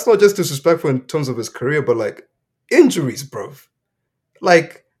 Like, that's not just disrespectful in terms of his career, but like injuries, bro.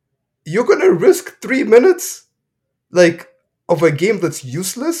 Like, you're gonna risk 3 minutes, like, of a game that's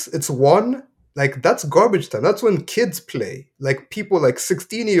useless. It's one. Like, that's garbage time. That's when kids play. Like, people like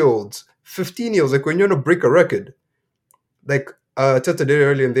 16-year-olds, 15-year-olds. Like, when you're gonna break a record. Like, Teta did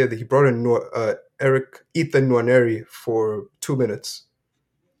earlier in there that he brought in Ethan Nwaneri for 2 minutes.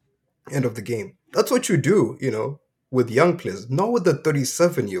 End of the game. That's what you do, with young players, not with the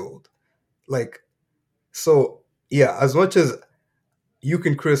 37-year-old. Like, so yeah, as much as you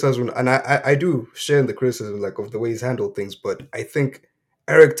can criticize him, and I do share in the criticism, like, of the way he's handled things, but I think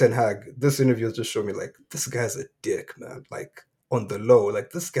Eric Ten Hag, this interview has just shown me, like, this guy's a dick, man. Like, on the low,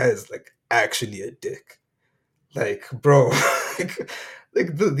 like, this guy is like actually a dick. Like, bro,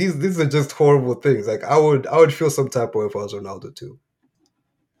 these are just horrible things. Like, I would feel some type of way if I was Ronaldo too.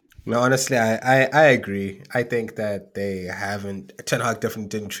 No, honestly, I agree. I think that they haven't. Ten Hag definitely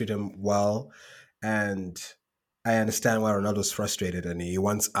didn't treat him well, and I understand why Ronaldo's frustrated and he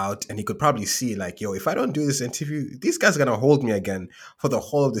wants out. And he could probably see, like, yo, if I don't do this interview, these guys are gonna hold me again for the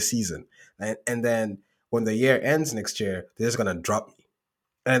whole of the season, and then when the year ends next year, they're just gonna drop me.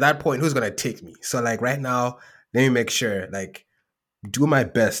 And at that point, who's gonna take me? So, like, right now, let me make sure, like, do my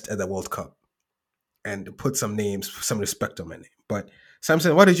best at the World Cup and put some names, some respect on my name. But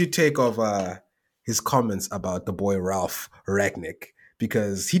Samson, what did you take of his comments about the boy Ralph Ragnick?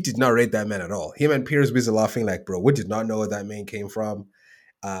 Because he did not rate that man at all. Him and Piers busy laughing like, bro, we did not know where that man came from.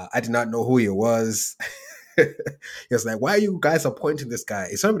 I did not know who he was. he was like, "Why are you guys appointing this guy?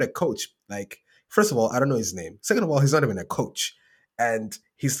 He's not even a coach. Like, first of all, I don't know his name. Second of all, he's not even a coach, and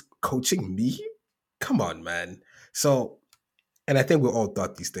he's coaching me. Come on, man." So, and I think we all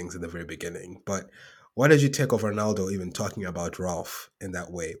thought these things in the very beginning. But what did you take of Ronaldo even talking about Ralph in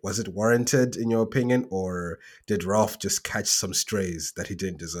that way? Was it warranted in your opinion, or did Ralph just catch some strays that he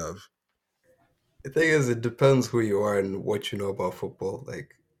didn't deserve? The thing is, it depends who you are and what you know about football.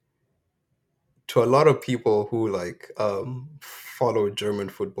 Like, to a lot of people who follow German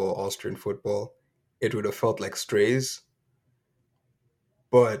football, Austrian football, it would have felt like strays.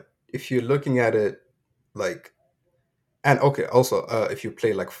 But if you're looking at it like, and okay, also if you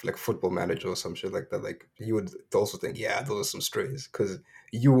play like Football Manager or some shit like that, like you would also think, yeah, those are some strays because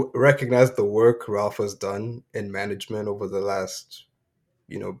you recognize the work Ralph has done in management over the last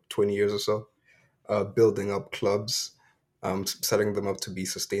 20 years or so, building up clubs, setting them up to be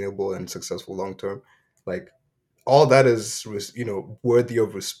sustainable and successful long term. Like all that is worthy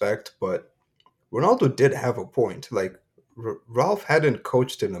of respect, but Ronaldo did have a point. Like Ralph hadn't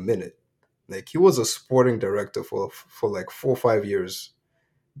coached in a minute. Like he was a sporting director for like 4 or 5 years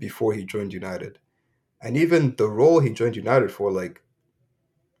before he joined United, and even the role he joined United for, like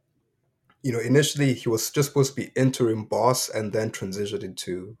initially he was just supposed to be interim boss and then transitioned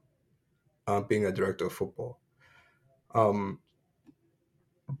into being a director of football. Um,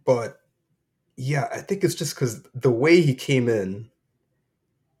 but yeah, I think it's just because the way he came in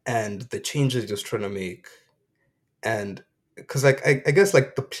and the changes he was trying to make, and because like I guess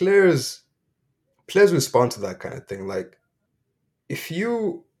like the players respond to that kind of thing. Like if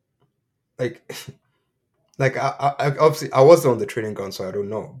you like like obviously I wasn't on the training ground, so I don't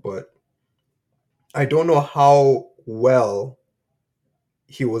know, but I don't know how well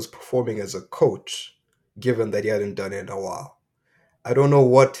he was performing as a coach, given that he hadn't done it in a while. I don't know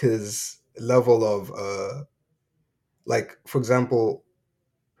what his level of like, for example,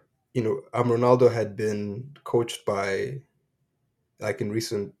 Ronaldo had been coached by, like in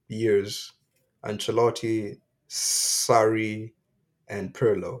recent years, Ancelotti, Sarri, and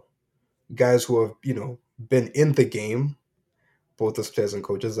Pirlo, guys who have been in the game, both as players and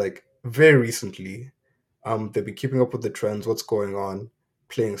coaches, like very recently. They've been keeping up with the trends, what's going on,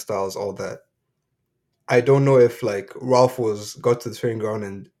 playing styles, all that. I don't know if like Ralph was got to the training ground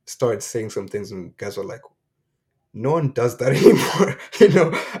and started saying some things, and guys were like, "No one does that anymore."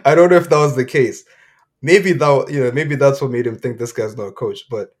 I don't know if that was the case. Maybe that's what made him think this guy's not a coach.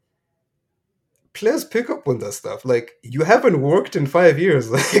 But players pick up on that stuff. Like you haven't worked in 5 years.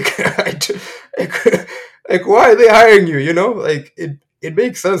 Like why are they hiring you? Like it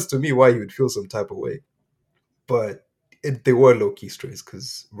makes sense to me why you would feel some type of way. But they were low key strays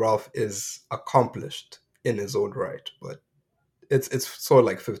because Ralph is accomplished in his own right. But it's sort of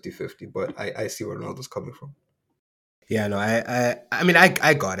like 50-50. But I see where Ronaldo's coming from. Yeah, no, I mean,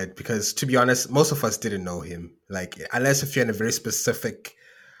 I got it because to be honest, most of us didn't know him. Like, unless if you're in a very specific,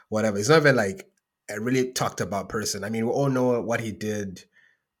 whatever, it's not even like a really talked about person. I mean, we all know what he did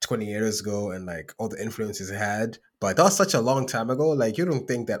 20 years ago and like all the influences he had, but that was such a long time ago. Like, you don't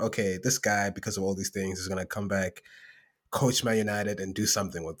think that okay, this guy because of all these things is gonna come back, coach Man United, and do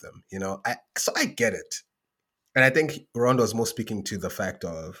something with them. I get it, and I think Rondo is more speaking to the fact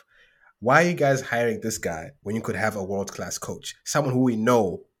of why are you guys hiring this guy when you could have a world class coach, someone who we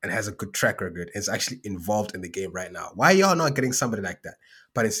know and has a good track record, is actually involved in the game right now? Why are y'all not getting somebody like that?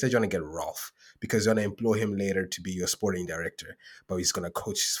 But instead, you want to get Rolf because you want to employ him later to be your sporting director, but he's gonna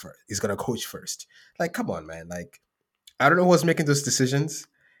coach first. He's gonna coach first. Like, come on, man. Like, I don't know who was making those decisions.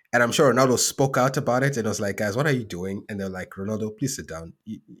 And I'm sure Ronaldo spoke out about it and was like, guys, what are you doing? And they're like, Ronaldo, please sit down.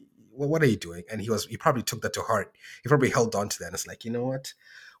 What are you doing? And he probably took that to heart. He probably held on to that. And it's like, you know what?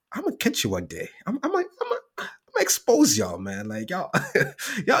 I'm gonna catch you one day. I'm gonna expose y'all, man. Like y'all,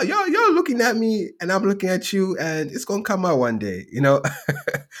 y'all looking at me, and I'm looking at you, and it's gonna come out one day.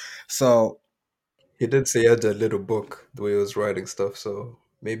 So He did say he had a little book the way he was writing stuff, so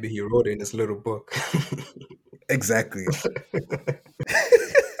maybe he wrote it in his little book. exactly,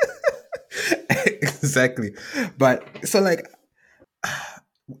 exactly. But so like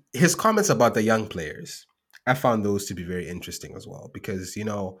his comments about the young players, I found those to be very interesting as well because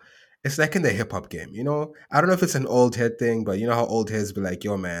it's like in the hip hop game. I don't know if it's an old head thing, but you know how old heads be like,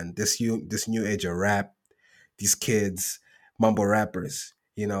 "Yo, man, this new age of rap, these kids, mumble rappers,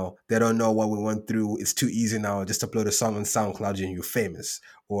 they don't know what we went through. It's too easy now. Just upload a song on SoundCloud and you're famous."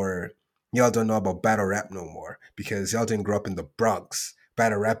 Or y'all don't know about battle rap no more because y'all didn't grow up in the Bronx.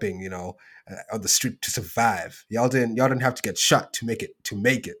 Battle rapping, on the street to survive. Y'all didn't have to get shot to make it.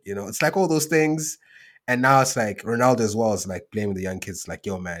 It's like all those things. And now it's like Ronaldo as well is like blaming the young kids, like,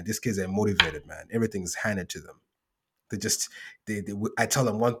 yo, man, these kids are motivated, man. Everything's handed to them. They just, I tell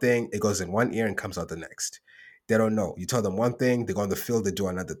them one thing, it goes in one ear and comes out the next. They don't know. You tell them one thing, they go on the field, they do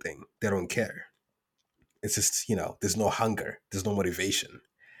another thing. They don't care. It's just, there's no hunger, there's no motivation,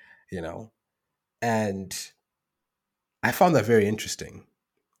 you know? And I found that very interesting.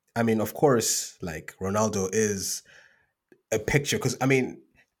 I mean, of course, like Ronaldo is a picture because I mean,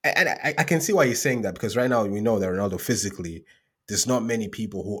 and I can see why you're saying that because right now we know that Ronaldo physically, there's not many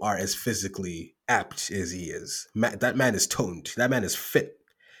people who are as physically apt as he is. That man is toned. That man is fit.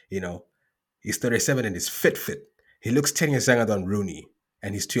 You know, he's 37 and he's fit. He looks 10 years younger than Rooney,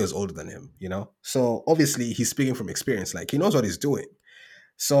 and he's 2 years older than him. So obviously he's speaking from experience. Like he knows what he's doing.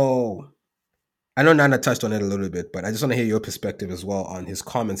 So I know Nana touched on it a little bit, but I just want to hear your perspective as well on his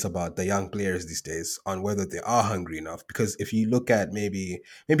comments about the young players these days, on whether they are hungry enough. Because if you look at maybe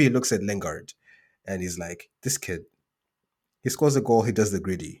he looks at Lingard, and he's like, this kid, he scores a goal, he does the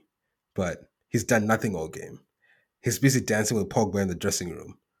gritty, but he's done nothing all game. He's busy dancing with Pogba in the dressing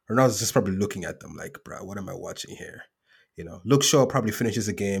room. Ronaldo's just probably looking at them like, bro, what am I watching here? Luke Shaw probably finishes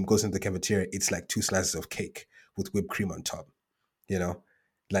the game, goes into the cafeteria, eats like 2 slices of cake with whipped cream on top you know,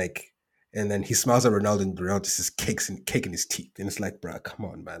 like, and then he smiles at Ronaldo, and Ronaldo just has cake in his teeth, and it's like, bro, come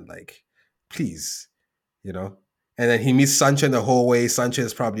on, man, like, please, you know. And then he meets Sancho in the hallway. Sancho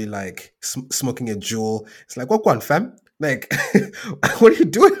is probably like smoking a jewel. It's like, what one, fam? Like, what are you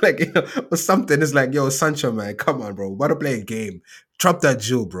doing? Like, or something. It's like, yo, Sancho, man, come on, bro. Why to play a game? Drop that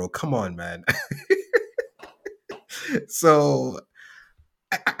jewel, bro. Come on, man. So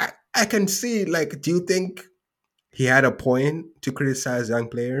I can see, like, do you think he had a point to criticize young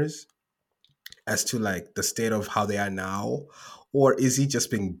players as to like the state of how they are now, or is he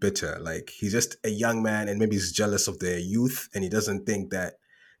just being bitter, like he's just a young man and maybe he's jealous of their youth and he doesn't think that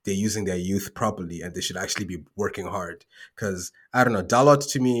they're using their youth properly and they should actually be working hard? Because I don't know, Dalot,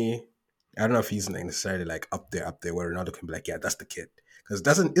 to me, I don't know if he's like necessarily like up there where Ronaldo can be like, yeah, that's the kid. Because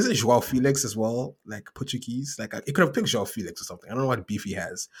doesn't isn't Joao Felix as well like Portuguese? Like it could have picked Joao Felix or something. I don't know what beef he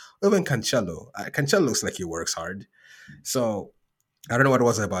has. Or even Cancelo. Cancelo looks like he works hard. So I don't know what it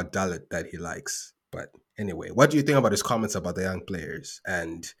was about Dalit that he likes. But anyway, what do you think about his comments about the young players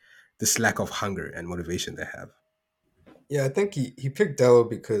and this lack of hunger and motivation they have? Yeah, I think he picked Dello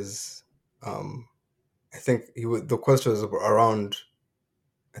because um, I think the question was around.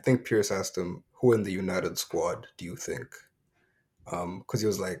 I think Pierce asked him, "Who in the United squad do you think?" Because he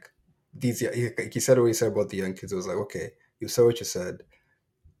was like, "These." He said what he said about the young kids. It was like, okay, you said what you said.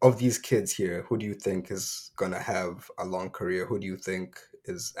 Of these kids here, who do you think is gonna have a long career? Who do you think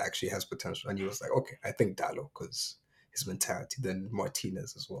is actually has potential? And he was like, okay, I think Dallo because his mentality. Then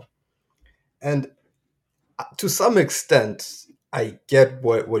Martinez as well. And to some extent, I get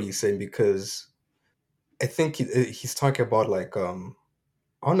what he's saying because I think he's talking about like I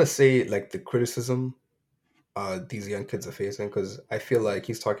want to say like the criticism these young kids are facing because I feel like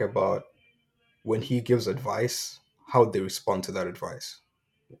he's talking about when he gives advice, how they respond to that advice,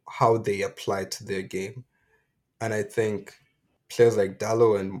 how they apply it to their game. And I think players like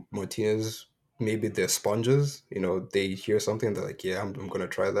Dallo and Martinez, maybe they're sponges. They hear something, they're like, yeah, I'm going to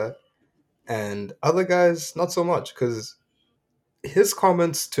try that. And other guys, not so much, because his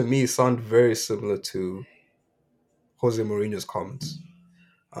comments to me sound very similar to Jose Mourinho's comments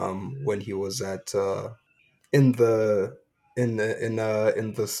when he was at in the in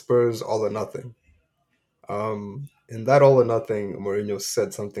the Spurs All or Nothing. In that All or Nothing, Mourinho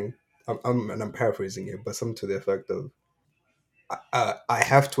said something. I'm paraphrasing it, but something to the effect of, I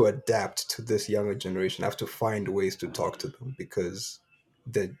have to adapt to this younger generation. I have to find ways to talk to them because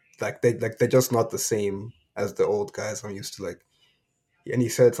they're just not the same as the old guys I'm used to. Like, and he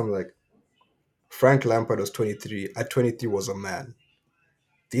said something like, Frank Lampard was 23. At 23 was a man.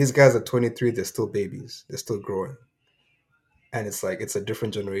 These guys at 23, they're still babies. They're still growing. And it's like it's a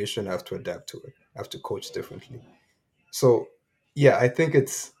different generation. I have to adapt to it. I have to coach differently. So yeah, I think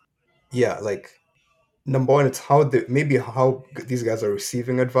it's yeah, like number one, it's how these guys are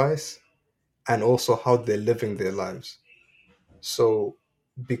receiving advice and also how they're living their lives. So,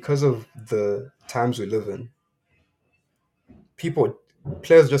 because of the times we live in, people,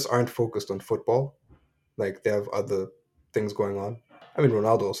 players just aren't focused on football. Like they have other things going on. I mean,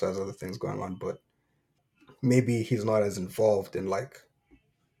 Ronaldo also has other things going on, but maybe he's not as involved in like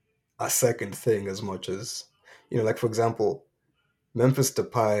a second thing as much as, like for example, Memphis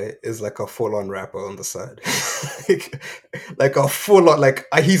Depay is like a full-on rapper on the side, like, like a full-on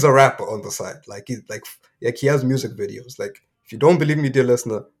he's a rapper on the side. Like he has music videos. Like if you don't believe me, dear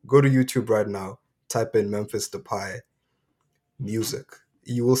listener, go to YouTube right now, type in Memphis Depay music.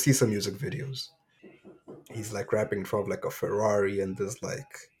 You will see some music videos. he's like rapping in front of like a Ferrari, and there's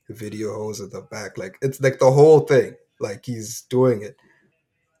like video hose at the back. Like it's like the whole thing. Like he's doing it.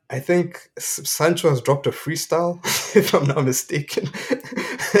 I think Sancho has dropped a freestyle, if I'm not mistaken.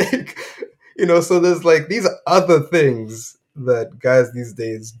 Like, so there's like these other things that guys these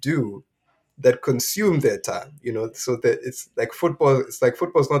days do that consume their time. So that it's like football. It's like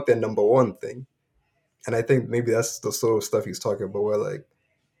football's not their number one thing, and I think maybe that's the sort of stuff he's talking about. Where like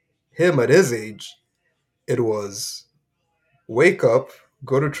him at his age, it was wake up,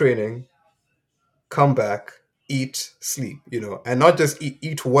 go to training, come back, eat, sleep. And not just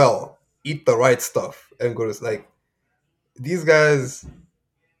eat well, eat the right stuff, and go to like these guys.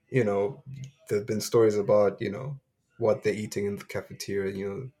 You know, there've been stories about what they're eating in the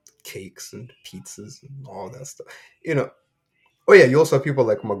cafeteria. Cakes and pizzas and all that stuff. You know, oh yeah, you also have people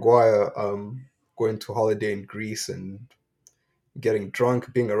like Maguire going to holiday in Greece and getting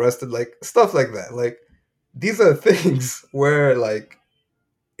drunk, being arrested, like stuff like that. Like these are things where like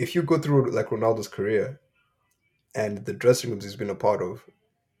if you go through like Ronaldo's career and the dressing rooms he's been a part of,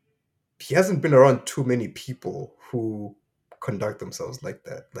 he hasn't been around too many people who conduct themselves like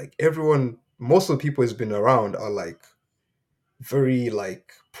that. Like everyone, most of the people he's been around are like very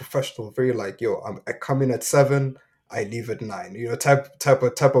like professional, very like I come in at 7, I leave at 9. Type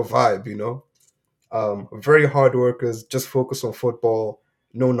of vibe. Very hard workers, just focus on football,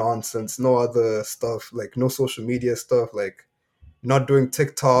 no nonsense, no other stuff, like no social media stuff, like not doing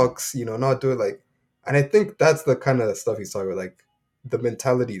TikToks, not doing like, and I think that's the kind of stuff he's talking about. Like the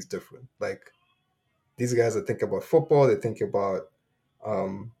mentality is different. Like these guys are thinking about football, they're thinking about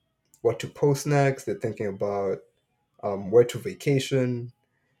um, what to post next, they're thinking about where to vacation,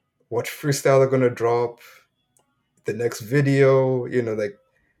 what freestyle they're gonna drop, the next video, like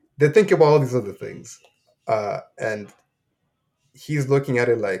they're thinking about all these other things. And he's looking at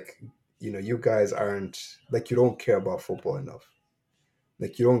it like, you guys aren't like you don't care about football enough.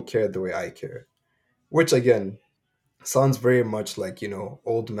 Like you don't care the way I care. Which again sounds very much like,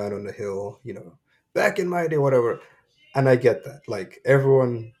 old man on the hill, back in my day, whatever. And I get that. Like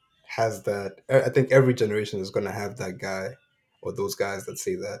everyone has that. I think every generation is gonna have that guy or those guys that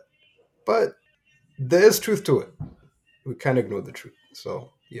say that. But there is truth to it. We can't ignore the truth.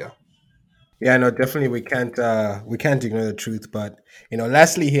 So yeah. Yeah, no, definitely we can't ignore the truth. But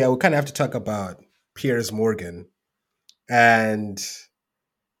lastly here, we kind of have to talk about Piers Morgan and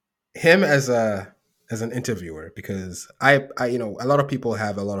him as an interviewer, because I a lot of people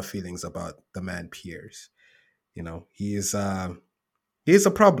have a lot of feelings about the man Piers. He's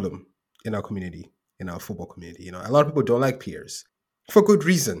a problem in our community, in our football community. A lot of people don't like Piers for good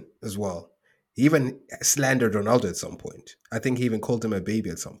reason as well. He even slandered Ronaldo at some point. I think he even called him a baby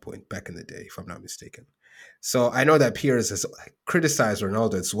at some point back in the day, if I'm not mistaken. So I know that Piers has criticized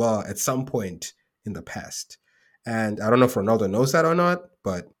Ronaldo as well at some point in the past. And I don't know if Ronaldo knows that or not,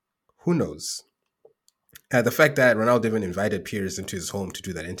 but who knows? The fact that Ronaldo even invited Piers into his home to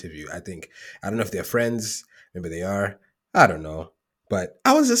do that interview, I don't know if they're friends, maybe they are, I don't know. But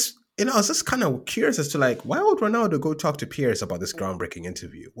I was just kind of curious as to like, why would Ronaldo go talk to Piers about this groundbreaking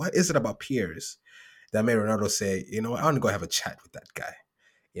interview? What is it about Piers that made Ronaldo say, I want to go have a chat with that guy?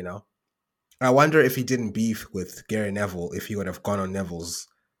 You know, I wonder if he didn't beef with Gary Neville, if he would have gone on Neville's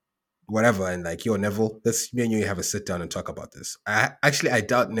whatever and like, yo, Neville, let's me and you have a sit down and talk about this. I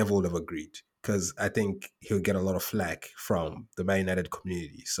doubt Neville would have agreed because I think he'll get a lot of flack from the Man United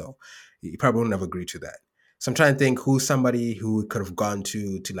community. So he probably wouldn't have agreed to that. So I'm trying to think who's somebody who could have gone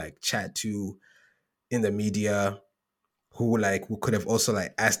to like chat to in the media, who could have also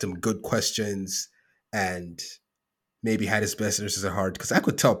like asked him good questions and maybe had his best interests at heart, because I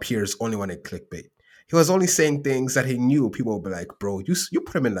could tell Piers only wanted clickbait. He was only saying things that he knew people would be like, bro, you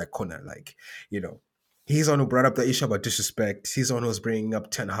put him in that corner. Like, you know, he's the one who brought up the issue about disrespect. He's the one who was bringing up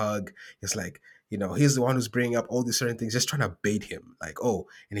Ten Hag. It's like, he's the one who's bringing up all these certain things, just trying to bait him. Like, oh,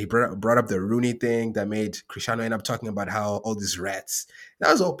 and he brought up the Rooney thing that made Cristiano end up talking about how all these rats.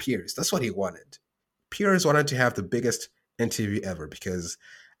 That was all Piers. That's what he wanted. Piers wanted to have the biggest interview ever, because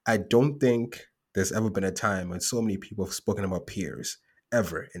I don't think there's ever been a time when so many people have spoken about Piers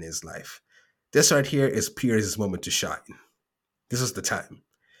ever in his life. This right here is Piers' moment to shine. This is the time.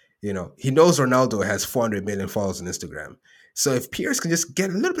 He knows Ronaldo has 400 million followers on Instagram. So if Piers can just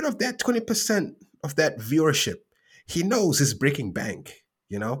get a little bit of that 20% of that viewership, he knows he's breaking bank,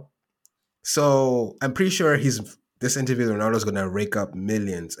 you know? So I'm pretty sure this interview with Ronaldo is gonna rake up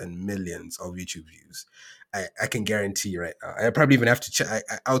millions and millions of YouTube views. I can guarantee right now. I probably even have to check.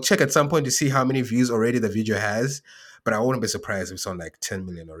 I'll check at some point to see how many views already the video has, but I wouldn't be surprised if it's on like 10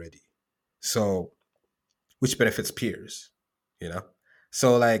 million already. So, which benefits peers, you know?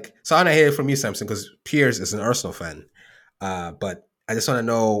 So I want to hear from you, Samson, because Piers is an Arsenal fan. But I just want to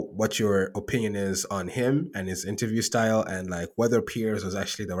know what your opinion is on him and his interview style, and like whether Piers was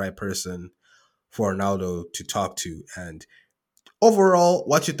actually the right person for Ronaldo to talk to, and overall,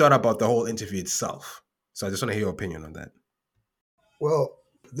 what you thought about the whole interview itself. So I just want to hear your opinion on that. Well,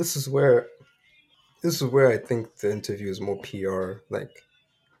 this is where this is where I think the interview is more PR. Like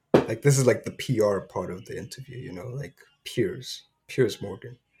this is like the PR part of the interview. Like Piers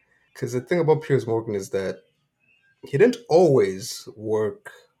Morgan. Because the thing about Piers Morgan is that he didn't always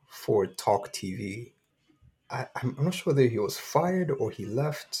work for Talk TV. I'm not sure whether he was fired or he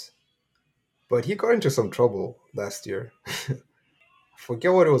left, but he got into some trouble last year.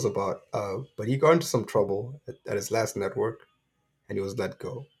 Forget what it was about, but he got into some trouble at his last network, and he was let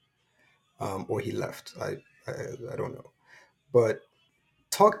go, or he left. I don't know, but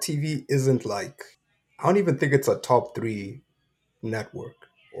Talk TV isn't like, I don't even think it's a top three network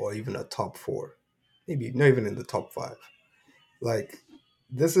or even a top four, maybe not even in the top five. Like,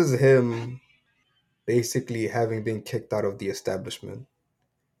 this is him basically having been kicked out of the establishment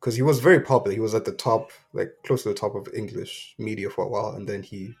because he was very popular. He was at the top, like close to the top of English media for a while, and then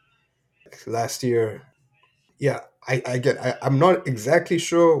he last year, yeah, I'm not exactly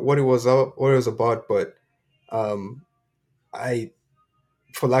sure what it was about, but um, I,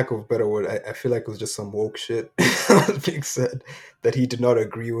 for lack of a better word, I feel like it was just some woke shit that was being said that he did not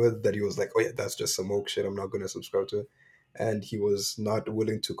agree with. That he was like, oh yeah, that's just some woke shit. I'm not going to subscribe to it, and he was not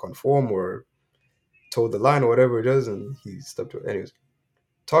willing to conform or told the line or whatever it is, and he stepped to it. Anyways,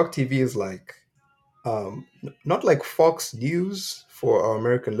 Talk TV is like not like Fox News for our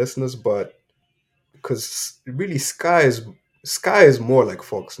American listeners, but because really Sky is more like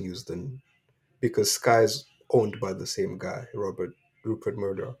Fox News than, because Sky is owned by the same guy, Rupert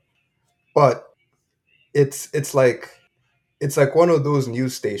Murdoch. But it's like one of those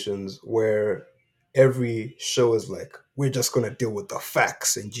news stations where every show is like, we're just gonna deal with the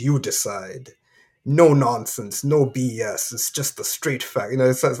facts and you decide. No nonsense, no BS. It's just the straight fact.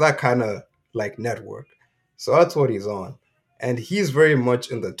 It's that kind of like network. So that's what he's on, and he's very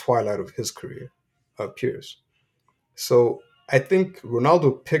much in the twilight of his career, Piers. So I think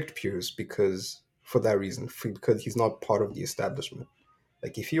Ronaldo picked Piers because for that reason, because he's not part of the establishment.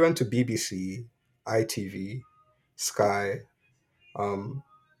 Like if he went to BBC, ITV, Sky, um,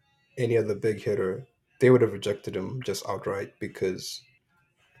 any other big hitter, they would have rejected him just outright because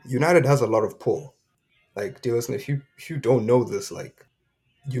United has a lot of pull. Like, dear listen, if you don't know this, like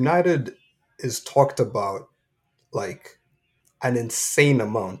United is talked about like an insane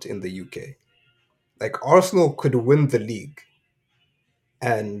amount in the UK. Like Arsenal could win the league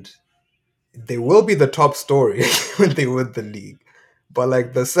and they will be the top story when they win the league. But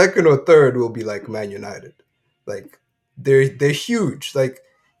like the second or third will be like Man United. Like they're huge. Like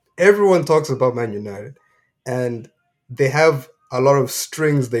everyone talks about Man United and they have a lot of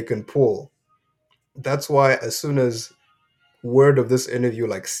strings they can pull. That's why as soon as word of this interview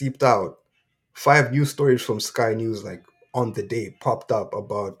like seeped out, five news stories from Sky News like on the day popped up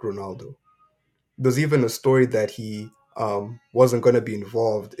about Ronaldo. There's even a story that he wasn't going to be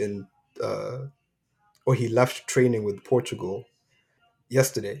involved in, uh, or he left training with Portugal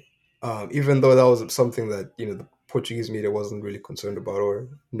yesterday, even though that was something that the Portuguese media wasn't really concerned about, or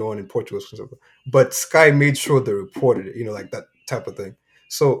no one in Portugal was concerned about. But Sky made sure they reported it, like that type of thing.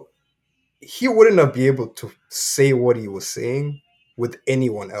 So he wouldn't have been able to say what he was saying with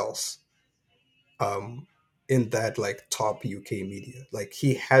anyone else, um, in that like top UK media. Like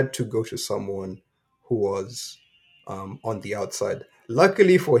he had to go to someone who was on the outside.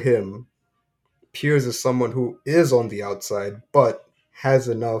 Luckily for him, Piers is someone who is on the outside, but has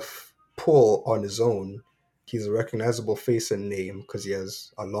enough pull on his own. He's a recognizable face and name because he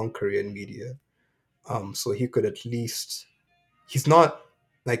has a long career in media. So he could at least, he's not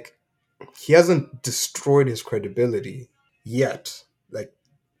like, he hasn't destroyed his credibility yet, like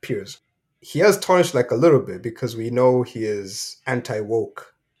Piers. He has tarnished like a little bit because we know he is anti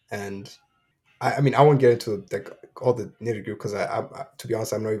woke, and I mean I won't get into like all the nitty gritty because to be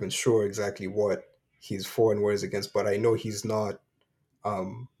honest I'm not even sure exactly what he's for and what he's against, but I know he's not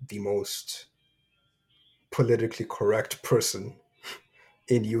the most politically correct person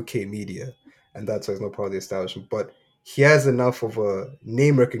in UK media, and that's why he's not part of the establishment. But he has enough of a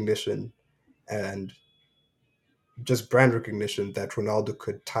name recognition and just brand recognition that Ronaldo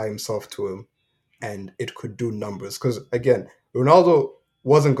could tie himself to him and it could do numbers. Because again, Ronaldo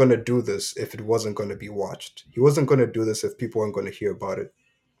wasn't going to do this if it wasn't going to be watched. He wasn't going to do this if people weren't going to hear about it.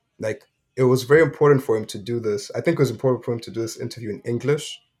 Like, it was very important for him to do this. I think it was important for him to do this interview in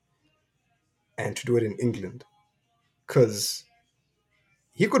English and to do it in England. Because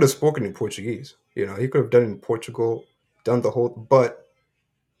he could have spoken in Portuguese. You know, he could have done it in Portugal, done the whole. But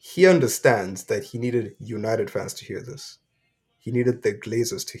he understands that he needed United fans to hear this. He needed the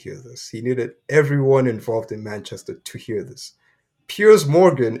Glazers to hear this. He needed everyone involved in Manchester to hear this. Piers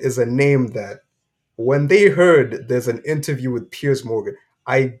Morgan is a name that when they heard there's an interview with Piers Morgan,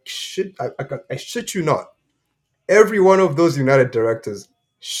 I shit you not. Every one of those United directors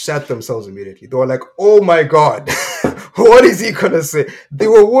shat themselves immediately. They were like, "Oh my god, what is he gonna say?" They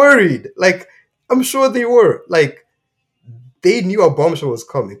were worried. Like, I'm sure they were. Like, they knew a bombshell was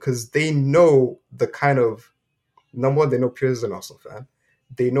coming because they know the kind of number one. They know Piers is an Arsenal fan.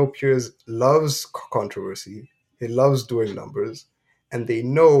 They know Piers loves controversy. He loves doing numbers, and they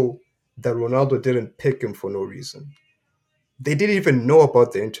know that Ronaldo didn't pick him for no reason. They didn't even know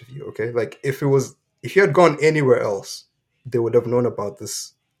about the interview. Okay, like if he had gone anywhere else, they would have known about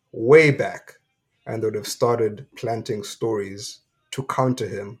this way back, and they would have started planting stories to counter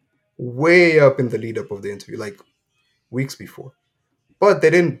him way up in the lead up of the interview, like weeks before. But they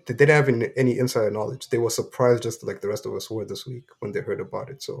didn't have any insider knowledge. They were surprised just like the rest of us were this week when they heard about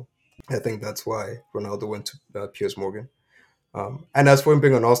it. So I think that's why Ronaldo went to Piers Morgan. And as for him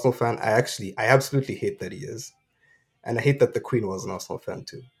being an Arsenal fan, I absolutely hate that he is, and I hate that the Queen was an Arsenal fan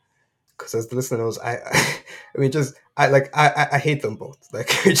too. Because as the listener knows, I mean, just I hate them both. Like,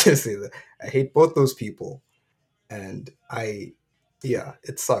 I just say that I hate both those people, and yeah,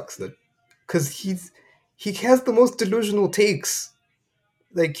 it sucks that because he has the most delusional takes.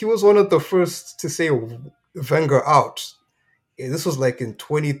 Like, he was one of the first to say Wenger out. This was like in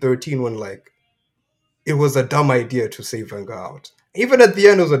 2013 when like it was a dumb idea to say Wenger out. Even at the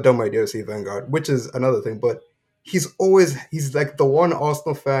end, it was a dumb idea to say Wenger out, which is another thing. But he's like the one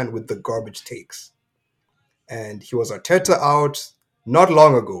Arsenal fan with the garbage takes. And he was Arteta out not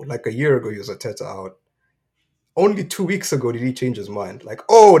long ago, like a year ago. He was Arteta out. Only 2 weeks ago did he change his mind. Like,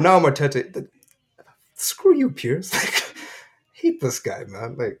 oh, now I'm Arteta. Like, screw you, Pierce. Like, hate this guy,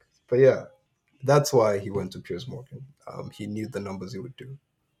 man. Like, but yeah, that's why he went to Piers Morgan. He knew the numbers he would do.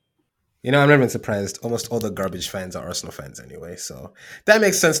 I'm not even surprised. Almost all the garbage fans are Arsenal fans anyway, so that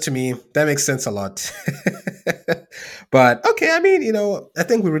makes sense to me. That makes sense a lot. But okay, I mean, I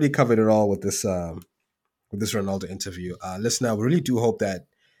think we really covered it all with this Ronaldo interview. Listener, we really do hope that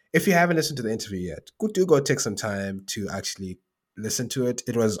if you haven't listened to the interview yet, go take some time to actually listen to it.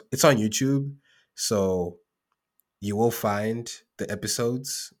 It's on YouTube, so you will find the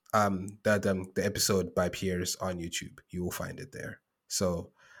episodes. The episode by Piers on YouTube. You will find it there.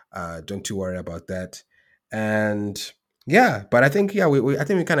 So don't too worry about that. And yeah, but I think I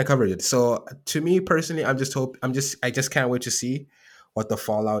think we kind of covered it. So to me personally, I just can't wait to see what the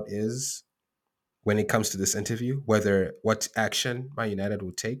fallout is when it comes to this interview, whether what action Man United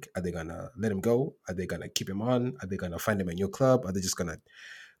will take. Are they gonna let him go? Are they gonna keep him on? Are they gonna find him a new club? Are they just gonna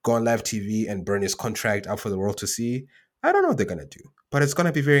go on live TV and burn his contract out for the world to see? I don't know what they're gonna do, but it's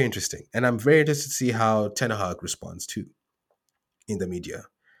gonna be very interesting, and I'm very interested to see how Ten Hag responds too in the media.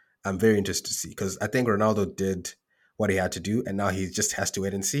 I'm very interested to see because I think Ronaldo did what he had to do, and now he just has to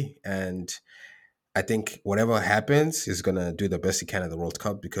wait and see. And I think whatever happens, he's gonna do the best he can at the World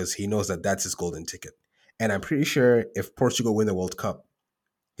Cup because he knows that that's his golden ticket. And I'm pretty sure if Portugal win the World Cup,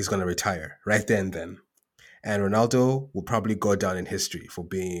 he's gonna retire right there and then. And Ronaldo will probably go down in history for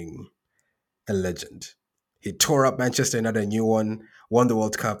being a legend. He tore up Manchester United a new one, won the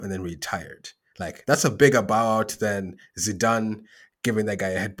World Cup, and then retired. Like, that's a bigger bow out than Zidane giving that guy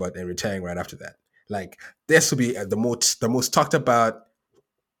a headbutt and retiring right after that. Like, this will be the most talked about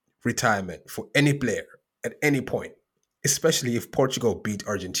retirement for any player at any point, especially if Portugal beat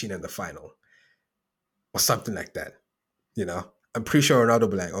Argentina in the final or something like that. I'm pretty sure Ronaldo will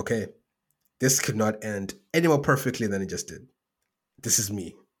be like, okay, this could not end any more perfectly than it just did. This is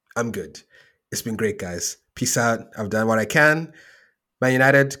me. I'm good. It's been great, guys. Peace out. I've done what I can. Man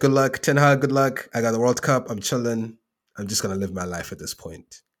United, good luck. Ten Hag, good luck. I got the World Cup. I'm chilling. I'm just gonna live my life at this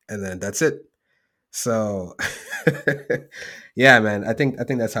point, and then that's it. So, yeah, man. I think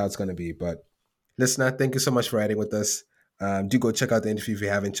that's how it's gonna be. But listener, thank you so much for riding with us. Do go check out the interview if you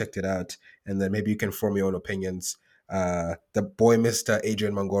haven't checked it out, and then maybe you can form your own opinions. The boy, Mr.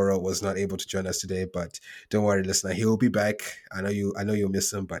 Adrian Mangoro, was not able to join us today, but don't worry, listener, he'll be back. I know you'll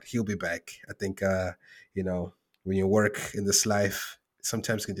miss him, but he'll be back. I think you know, when you work in this life,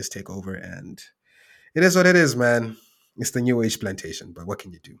 sometimes can just take over, and it is what it is, man. It's the new age plantation, but what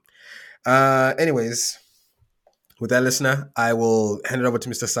can you do? Anyways, with that, listener, I will hand it over to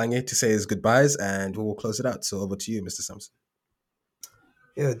Mr. Sange to say his goodbyes and we will close it out. So over to you, Mr. Sampson.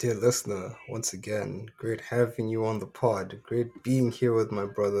 Yeah, dear listener, once again, great having you on the pod. Great being here with my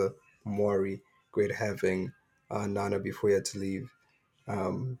brother Maury. Great having Nana before you had to leave.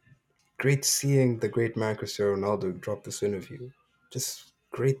 Um, Great seeing the great man Cristiano Ronaldo drop this interview. Just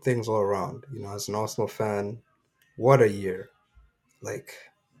great things all around. As an Arsenal fan, what a year! Like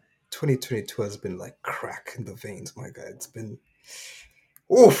 2022 has been like crack in the veins, my guy. It's been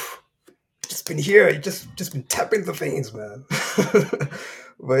oof. Just been here, just been tapping the veins, man.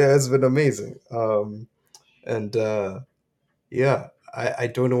 But yeah, it's been amazing. And yeah, I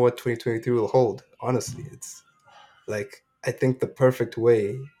don't know what 2023 will hold. Honestly, it's like I think the perfect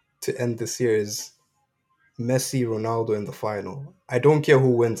way to end this year is Messi, Ronaldo in the final. I don't care who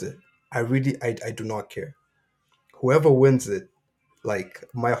wins it. I do not care. Whoever wins it, like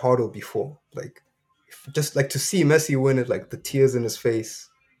my heart will be full. Like just like to see Messi win it, like the tears in his face,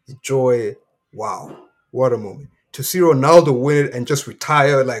 the joy. Wow, what a moment! To see Ronaldo win it and just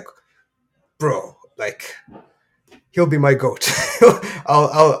retire, like bro, like he'll be my goat.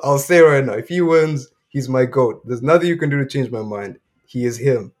 I'll say right now, if he wins, he's my goat. There's nothing you can do to change my mind. He is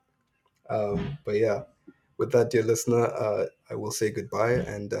him. But yeah, with that, dear listener, I will say goodbye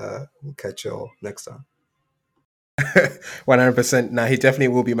and we'll catch y'all next time. 100%. Now he definitely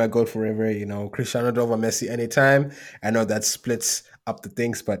will be my goal forever. Cristiano over Messi anytime. I know that splits up the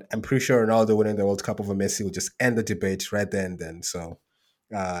things, but I'm pretty sure Ronaldo winning the World Cup over Messi will just end the debate right there and then. So,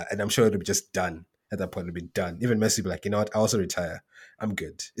 and I'm sure it'll be just done at that point. It'll be done. Even Messi will be like, you know what? I also retire. I'm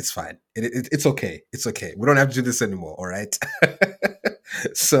good. It's fine. It's okay. It's okay. We don't have to do this anymore. All right.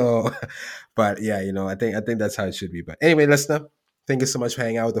 So, but yeah, I think that's how it should be. But anyway, listener, thank you so much for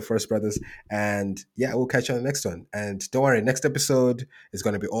hanging out with the First Brothers. And yeah, we'll catch you on the next one. And don't worry, next episode is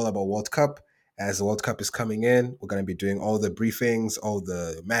going to be all about World Cup. As the World Cup is coming in, we're going to be doing all the briefings, all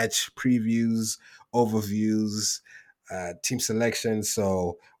the match previews, overviews, team selection.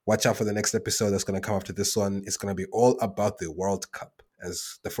 So watch out for the next episode that's going to come after this one. It's going to be all about the World Cup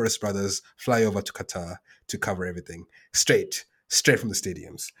as the First Brothers fly over to Qatar to cover everything straight from the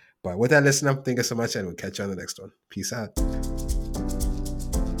stadiums. But with that, listener, thank you so much, and we'll catch you on the next one. Peace out.